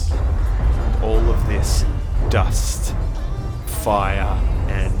collapses. All of this dust, fire,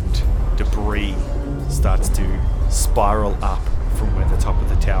 and debris starts to spiral up from where the top of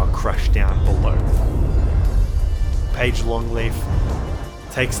the tower crashed down below. Paige Longleaf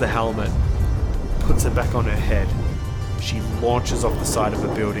takes the helmet, puts it back on her head. She launches off the side of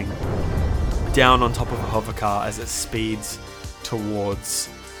a building, down on top of a hover car as it speeds towards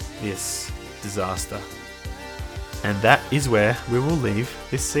this disaster. And that is where we will leave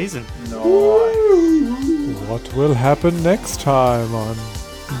this season. Nice. What will happen next time on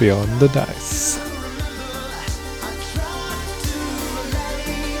Beyond the Dice?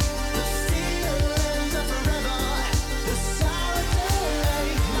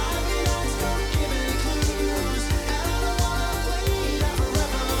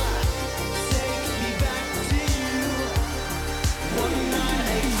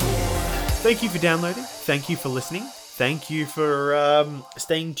 Thank you for downloading. Thank you for listening. Thank you for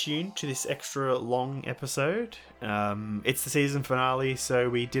staying tuned to this extra long episode. It's the season finale, so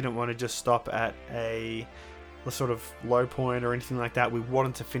we didn't want to just stop at a sort of low point or anything like that. We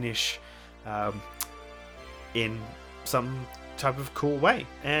wanted to finish in some type of cool way,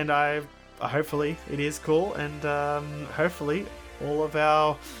 and hopefully it is cool, and hopefully all of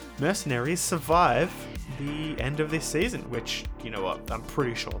our mercenaries survive the end of this season, which, you know what, I'm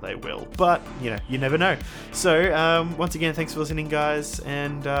pretty sure they will, but you never know. So once again, thanks for listening, guys,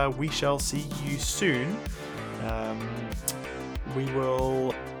 and we shall see you soon. We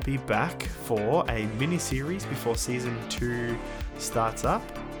will be back for a mini series before season 2 starts up,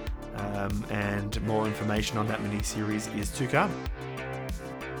 and more information on that mini series is to come.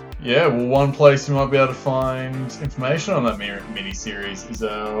 Yeah, well, one place you might be able to find information on that mini-series is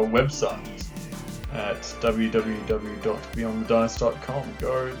our website at www.beyondthedice.com.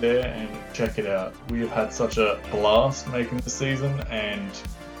 Go there and check it out. We have had such a blast making this season, and it's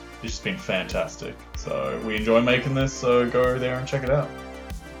just been fantastic. So we enjoy making this, so go there and check it out.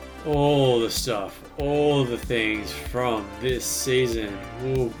 All the stuff, all the things from this season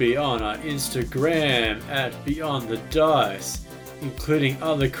will be on our Instagram at Beyond the Dice, including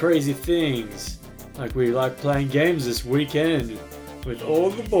other crazy things, like we like playing games this weekend with all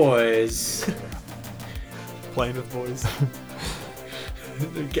the boys. Playing with boys.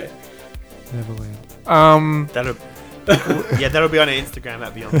 Okay. Neverland. That'll be on our Instagram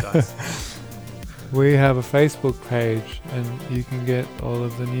at Beyond Dice. We have a Facebook page, and you can get all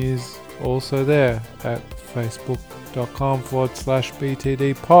of the news also there at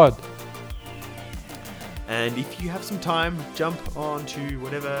facebook.com/BTDpod. And if you have some time, jump onto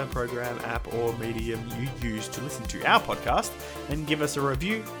whatever program, app, or medium you use to listen to our podcast and give us a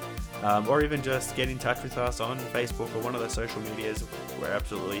review, or even just get in touch with us on Facebook or one of the social medias. We're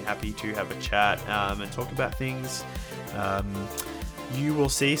absolutely happy to have a chat and talk about things. You will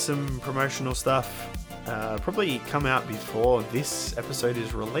see some promotional stuff probably come out before this episode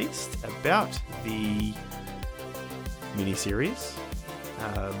is released about the mini-series.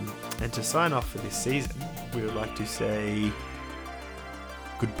 And to sign off for this season, we would like to say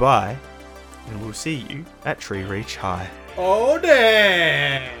goodbye, and we'll see you at Tree Reach High. Oh,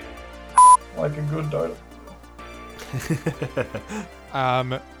 damn! Like a good Dota.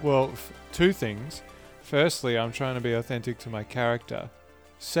 Well, two things. Firstly, I'm trying to be authentic to my character.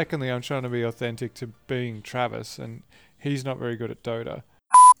 Secondly, I'm trying to be authentic to being Travis, and he's not very good at Dota.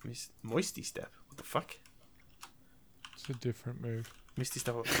 Moisty Step? What the fuck? It's a different move. Misty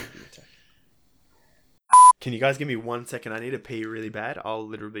Step off the attack. Can you guys give me 1 second? I need to pee really bad. I'll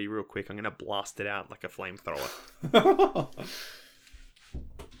literally be real quick. I'm going to blast it out like a flamethrower.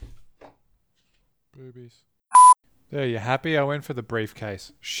 Boobies. There, you happy? I went for the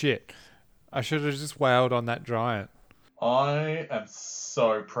briefcase. Shit. I should have just wailed on that giant. I am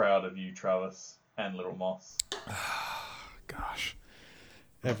so proud of you, Travis, and Little Moss. Gosh.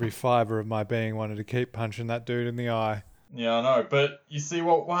 Every fibre of my being wanted to keep punching that dude in the eye. Yeah, I know, but you see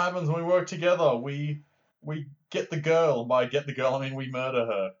what happens when we work together? We get the girl. By get the girl, I mean we murder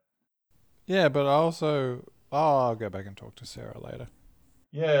her. Yeah, but also... I'll go back and talk to Sarah later.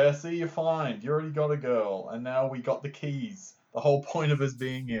 Yeah, see, you're fine. You already got a girl, and now we got the keys. The whole point of us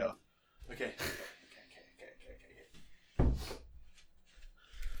being here. Okay.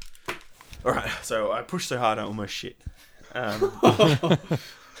 Alright, so I pushed so hard I almost shit.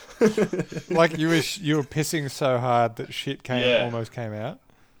 Like you were pissing so hard that shit almost came out.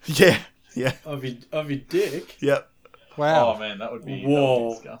 Yeah. Of your dick? Yep. Wow. Oh man, that would be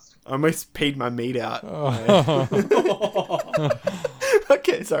disgusting. I almost peed my meat out. Oh.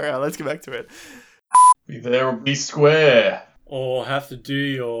 Okay, sorry, let's get back to it. Be there or be square. Or have to do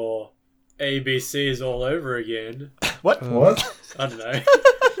your ABCs all over again. What? What? I don't know.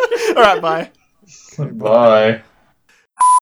 Alright, bye. Bye.